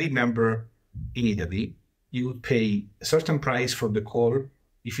 right? I remember in Italy, you would pay a certain price for the call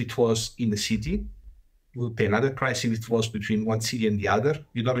if it was in the city. You would pay another price if it was between one city and the other.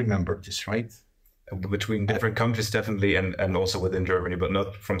 You don't remember this, right? Between different countries, definitely, and also within Germany, but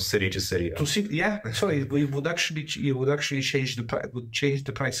not from city to city. To city, yeah. So it would actually change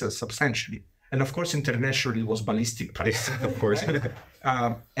the prices substantially. And of course, internationally, it was ballistic price, of course.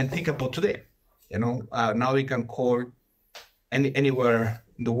 And think about today. Now we can call anywhere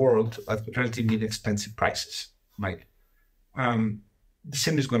in the world at relatively inexpensive prices, right? The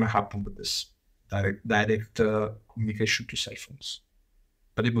same is going to happen with this direct communication to cell phones,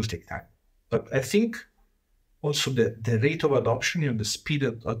 but it will take time. But I think also the rate of adoption, the speed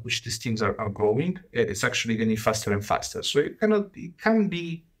at which these things are growing, it's actually getting faster and faster. So it can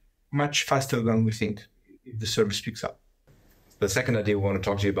be much faster than we think if the service picks up. The second idea we want to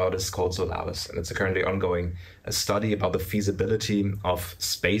talk to you about is called Solaris, and it's a currently ongoing study about the feasibility of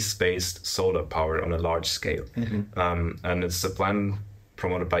space-based solar power on a large scale. And it's a plan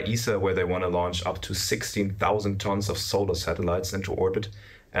promoted by ESA where they want to launch up to 16,000 tons of solar satellites into orbit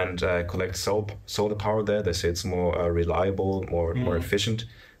and collect solar power there. They say it's more reliable, more efficient,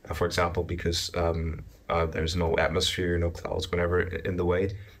 for example, because there's no atmosphere, no clouds, whatever in the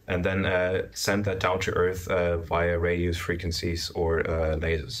way. And then send that down to Earth via radio frequencies or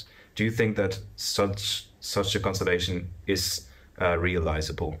lasers. Do you think that such a constellation is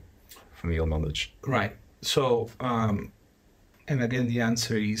realizable from your knowledge? Right. So, and again, the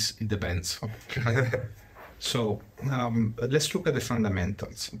answer is it depends. So let's look at the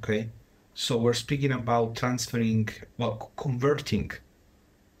fundamentals, okay? So we're speaking about converting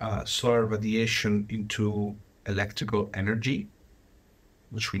solar radiation into electrical energy,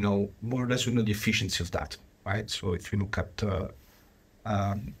 which we know, more or less we know the efficiency of that, right? So if you look at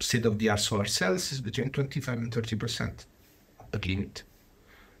state-of-the-art solar cells, it's between 25 and 30% at the limit.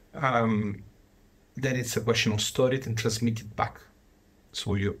 Then it's a question of store it and transmit it back.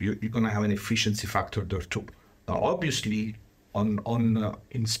 So you're going to have an efficiency factor there too. Now, obviously,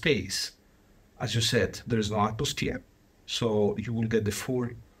 in space, as you said, there is no atmosphere, so you will get the full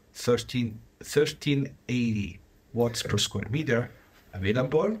 1380 watts per square meter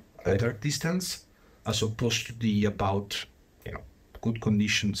available at Earth distance, as opposed to the about, good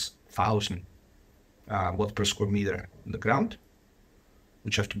conditions, 1000 watts per square meter on the ground,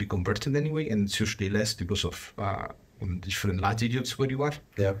 which have to be converted anyway, and it's usually less because of different latitudes where you are.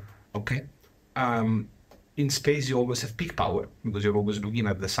 Yeah. Okay. In space, you always have peak power because you're always looking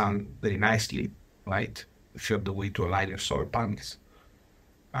at the sun very nicely, right? If you have the way to align your solar panels.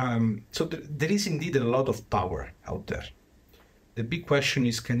 So there is indeed a lot of power out there. The big question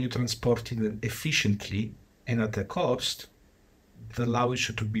is, can you transport it efficiently and at a cost that allows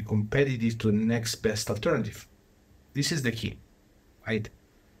you to be competitive to the next best alternative? This is the key, right?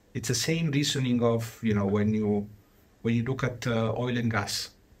 It's the same reasoning of, when you look at oil and gas,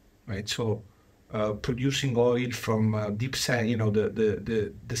 right? So producing oil from deep sand,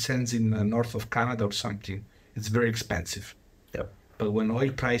 the sands in north of Canada or something, it's very expensive. Yep. But when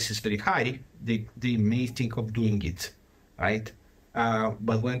oil price is very high, they may think of doing it, right?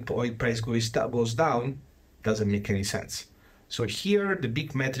 But when oil price goes down, doesn't make any sense. So here, the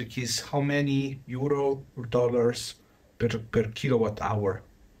big metric is how many euro or dollars per kilowatt hour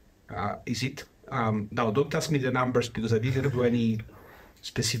is it? Now, don't ask me the numbers because I didn't do any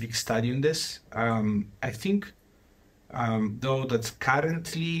specific study on this. I think, though, that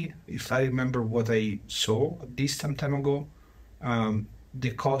currently, if I remember what I saw this some time ago,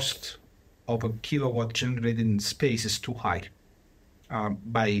 the cost of a kilowatt generated in space is too high.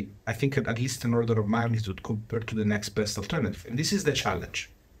 By, I think, at least an order of magnitude compared to the next best alternative. And this is the challenge.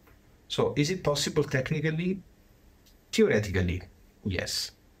 So is it possible technically? Theoretically,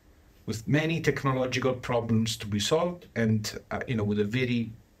 yes. With many technological problems to be solved and, with a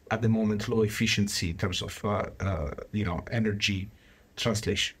very, at the moment, low efficiency in terms of, energy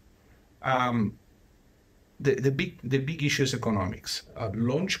translation. The big issue is economics.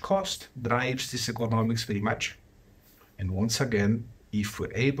 Launch cost drives this economics very much. And once again, if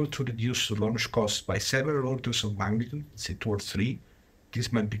we're able to reduce the launch costs by several orders of magnitude, say 2 or 3,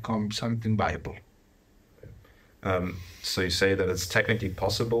 this might become something viable. So you say that it's technically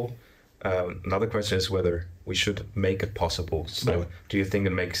possible. Another question is whether we should make it possible. So do you think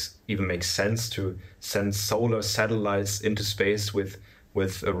it makes sense to send solar satellites into space with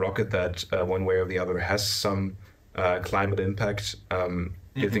a rocket that one way or the other has some climate impact? Do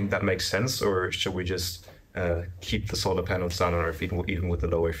you think that makes sense, or should we just keep the solar panels down on Earth even with the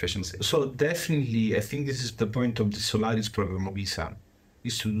lower efficiency? So definitely, I think this is the point of the Solaris program of ESA,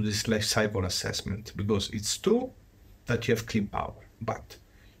 is to do this life cycle assessment, because it's true that you have clean power, but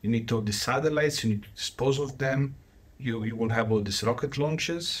you need all the satellites, you need to dispose of them, you will have all these rocket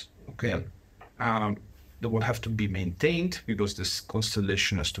launches, okay? They will have to be maintained because this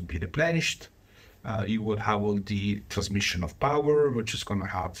constellation has to be replenished. You will have all the transmission of power, which is going to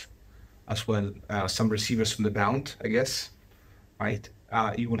have as well some receivers from the ground, I guess, right?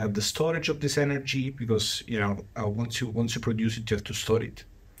 You will have the storage of this energy because once you produce it, you have to store it.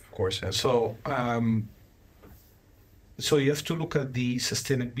 Of course. Yes. So you have to look at the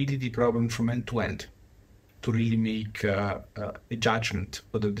sustainability problem from end to end to really make a judgment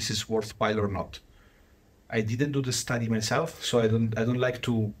whether this is worthwhile or not. I didn't do the study myself, so I don't like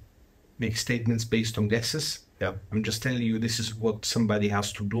to make statements based on guesses. Yeah. I'm just telling you this is what somebody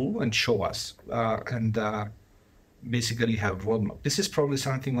has to do and show us, and basically have roadmap. This is probably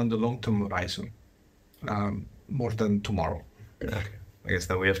something on the long-term horizon, more than tomorrow. Okay. I guess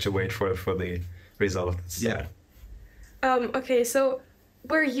then we have to wait for the result of this. Yeah. Okay, so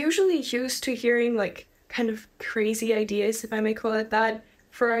we're usually used to hearing like kind of crazy ideas, if I may call it that,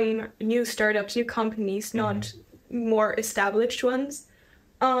 from new startups, new companies, not more established ones.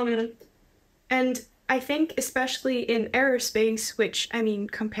 And I think especially in aerospace, which, I mean,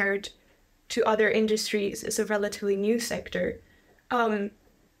 compared to other industries, is a relatively new sector.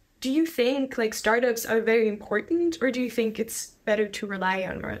 Do you think like startups are very important, or do you think it's better to rely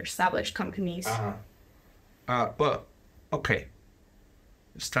on more established companies? Well, okay.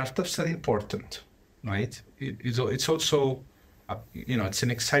 Startups are important, right? It's also, it's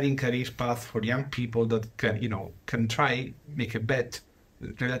an exciting career path for young people that can try, make a bet,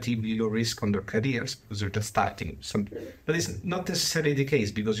 relatively low risk on their careers because they're just starting. But it's not necessarily the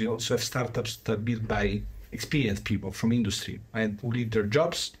case, because you also have startups that are built by experienced people from industry, right, who leave their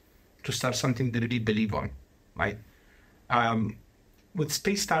jobs to start something they really believe on, right? With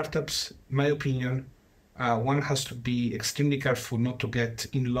space startups, in my opinion, one has to be extremely careful not to get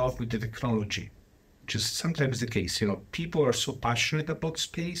in love with the technology, which is sometimes the case. People are so passionate about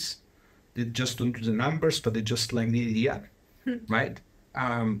space They just don't do the numbers, but they just like the idea, right?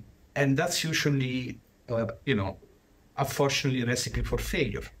 And that's usually, unfortunately, a recipe for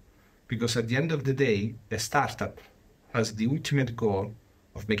failure. Because at the end of the day, the startup has the ultimate goal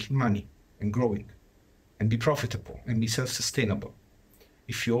of making money and growing and be profitable and be self-sustainable.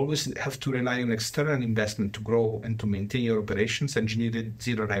 If you always have to rely on external investment to grow and to maintain your operations and generate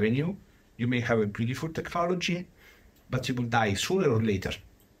zero revenue, you may have a beautiful technology, but you will die sooner or later,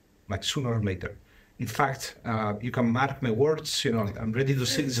 In fact, you can mark my words, I'm ready to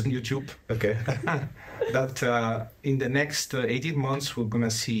say this on YouTube. Okay. That in the next 18 months, we're going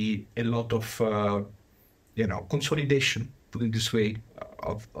to see a lot of, consolidation, put it this way,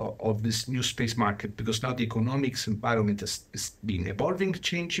 of this new space market, because now the economics environment is being evolving,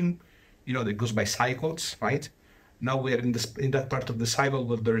 changing, it goes by cycles, right? Now we're in that part of the cycle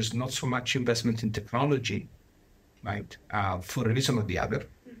where there is not so much investment in technology, right? For a reason or the other,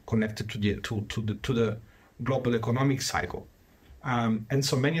 connected to the global economic cycle. And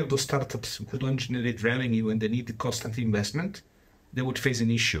so many of those startups who don't generate revenue and they need the constant investment, they would face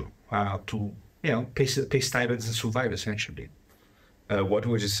an issue to pay stipends and survive, essentially. What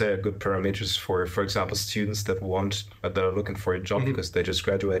would you say are good parameters for example, students that are looking for a job because they just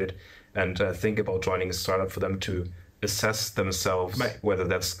graduated and think about joining a startup, for them to assess themselves, whether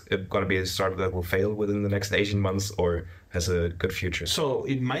that's going to be a startup that will fail within the next 18 months or has a good future? So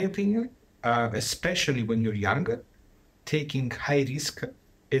in my opinion, especially when you're younger, taking high risk,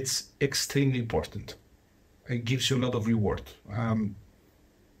 it's extremely important. It gives you a lot of reward.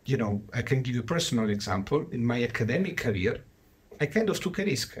 I can give you a personal example. In my academic career, I kind of took a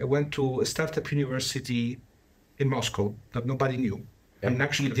risk. I went to a startup university in Moscow that nobody knew and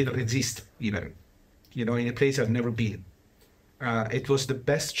actually didn't exist even, in a place I've never been. It was the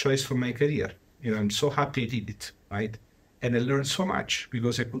best choice for my career. I'm so happy I did it, right? And I learned so much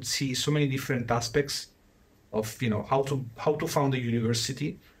because I could see so many different aspects of, how to found a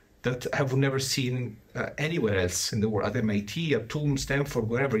university that I have never seen anywhere else in the world. At MIT, at TUM, Stanford,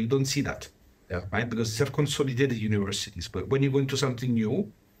 wherever, you don't see that. Yeah. Right? Because these are consolidated universities. But when you go into something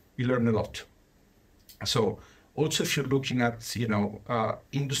new, you learn a lot. So also if you're looking at,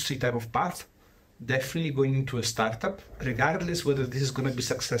 industry type of path, definitely going into a startup, regardless whether this is going to be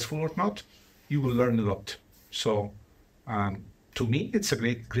successful or not, you will learn a lot. So to me, it's a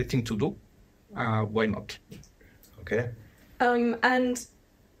great thing to do. Why not? Okay. And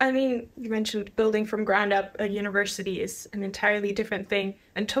I mean, you mentioned building from ground up a university is an entirely different thing.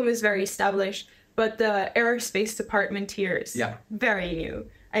 And TUM is very established, but the aerospace department here is very new.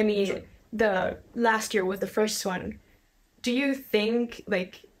 I mean, the last year was the first one. Do you think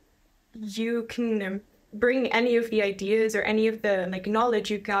you can bring any of the ideas or any of the knowledge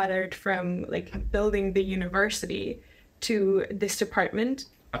you gathered from building the university to this department?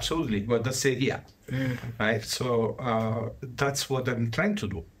 Absolutely. Well, that's the idea, right? So that's what I'm trying to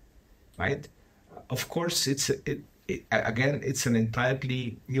do, right? Of course, it's an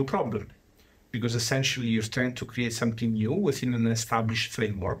entirely new problem, because essentially you're trying to create something new within an established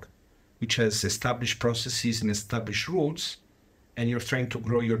framework, which has established processes and established rules, and you're trying to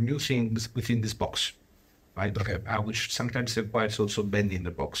grow your new things within this box, right? Okay. Which sometimes requires also bending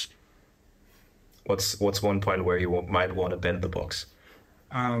the box. What's one point where you might want to bend the box?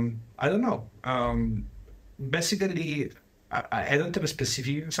 I don't know. Basically, I don't have a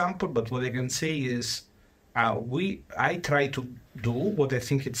specific example, but what I can say is I try to do what I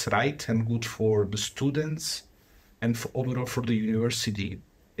think it's right and good for the students and overall for the university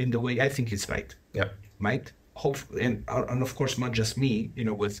in the way I think it's right. Yeah. Right? And of course, not just me,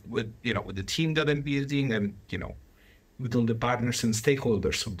 with the team that I'm building and, with all the partners and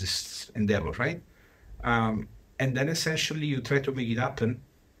stakeholders of this endeavor, right? And then essentially you try to make it happen.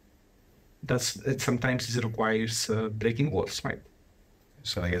 Sometimes it requires breaking walls, right?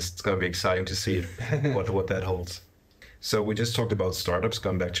 So I guess it's going to be exciting to see what that holds. So we just talked about startups,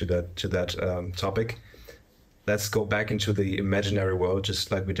 going back to that topic. Let's go back into the imaginary world,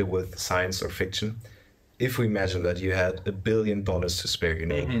 just like we did with science or fiction. If we imagine that you had $1 billion to spare,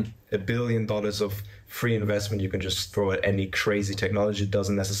 $1 billion of free investment, you can just throw at any crazy technology. It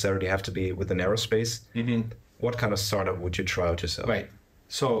doesn't necessarily have to be within aerospace. What kind of startup would you try out yourself? Right.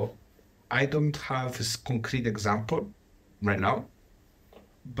 So I don't have a concrete example right now,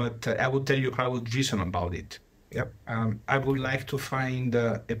 but I will tell you how I would reason about it. Yep. I would like to find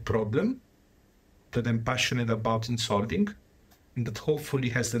a problem that I'm passionate about in solving and that hopefully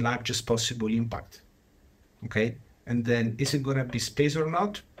has the largest possible impact. Okay. And then is it going to be space or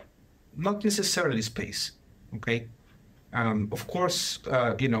not? Not necessarily space. Okay. Of course,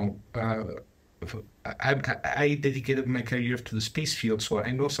 I dedicated my career to the space field, so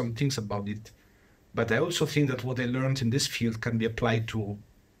I know some things about it. But I also think that what I learned in this field can be applied to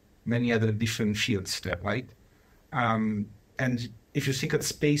many other different fields, right? And if you think of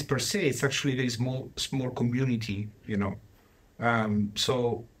space per se, it's actually a very small community, you know.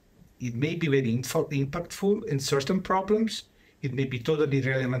 So it may be very impactful in certain problems. It may be totally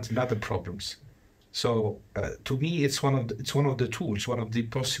irrelevant in other problems. So to me, it's one of the tools, one of the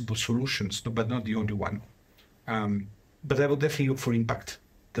possible solutions, but not the only one. But I will definitely look for impact.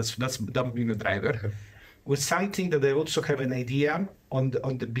 That would be the driver. With something that I also have an idea on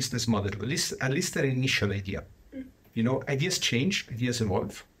the business model, at least an initial idea. You know, ideas change, ideas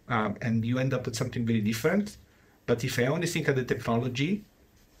evolve, and you end up with something very different. But if I only think of the technology,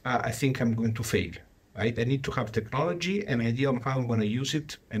 I think I'm going to fail. Right? I need to have technology, an idea on how I'm going to use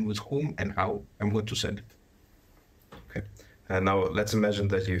it, and with whom and how I'm going to sell it. Okay. And now let's imagine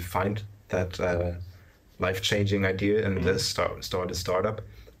that you find that life-changing idea and start a startup.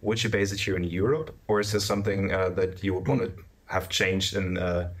 Would you base it here in Europe, or is this something that you would want to have changed in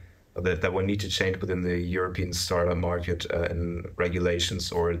that will need to change within the European startup market in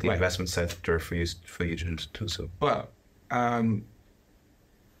regulations or the investment sector for you to do so? Well,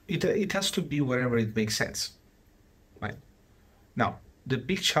 it has to be wherever it makes sense, right? Now, the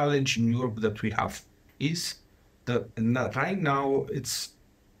big challenge in Europe that we have is that right now it's,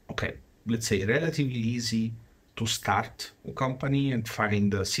 okay, let's say relatively easy to start a company and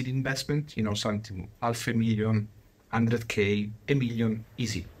find a seed investment, you know, something $500,000, $100K, $1 million,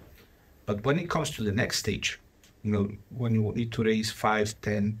 easy. But when it comes to the next stage, you know, when you need to raise 5,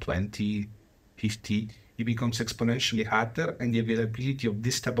 10, 20, 50, it becomes exponentially harder, and the availability of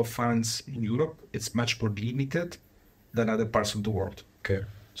this type of funds in Europe is much more limited than other parts of the world. Okay.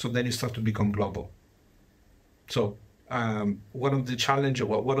 So then you start to become global. So one of the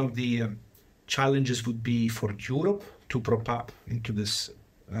challenges would be for Europe to prop up into this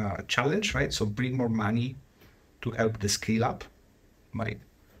challenge, right? So bring more money to help the scale up, right?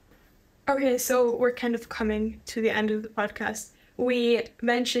 Okay, so we're kind of coming to the end of the podcast. You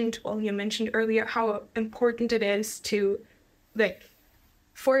mentioned earlier how important it is to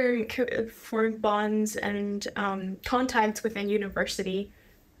form bonds and contacts within university.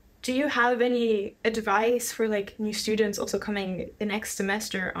 Do you have any advice for new students also coming the next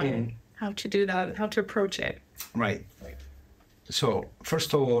semester on how to do that, how to approach it? Right. So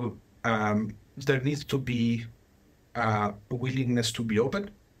first of all, there needs to be a willingness to be open,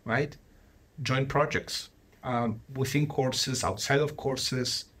 right? Join projects within courses, outside of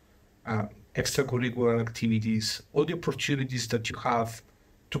courses, extracurricular activities, all the opportunities that you have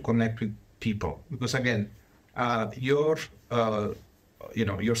to connect with people. Because again, your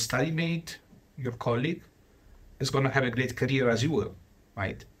study mate, your colleague, is going to have a great career as you will,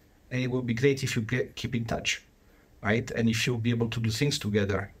 right? And it will be great if you keep in touch, right? And if you'll be able to do things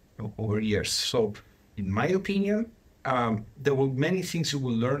together over years. So, in my opinion, there will be many things you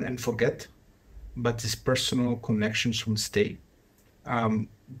will learn and forget, but these personal connections will stay.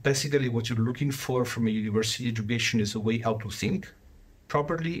 Basically, what you're looking for from a university education is a way how to think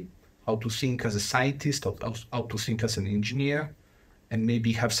properly, how to think as a scientist, how to think as an engineer, and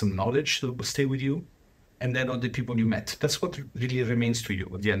maybe have some knowledge that will stay with you, and then on the people you met. That's what really remains to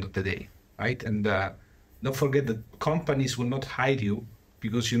you at the end of the day, right? And don't forget that companies will not hire you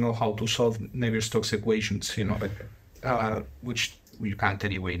because you know how to solve Navier-Stokes equations, which you can't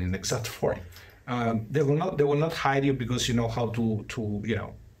anyway in an exact form. They will not hire you because you know how to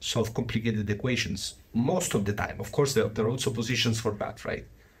solve complicated equations most of the time. Of course, there are also positions for that, right?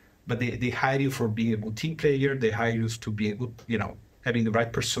 But they hire you for being a good team player. They hire you to be a good, having the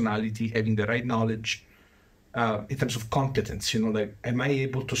right personality, having the right knowledge, in terms of competence. Am I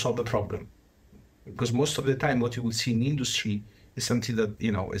able to solve a problem? Because most of the time, what you will see in industry is something that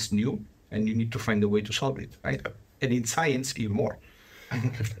is new, and you need to find a way to solve it, right? And in science, even more.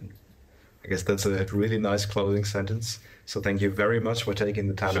 I guess that's a really nice closing sentence. So thank you very much for taking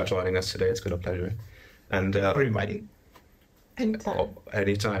the time and joining us today. It's been a pleasure. And for inviting.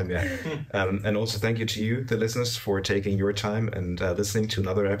 Anytime, yeah. And also thank you to you, the listeners, for taking your time and listening to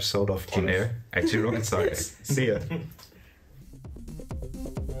another episode of On Air, Actually Rocket Science. See ya.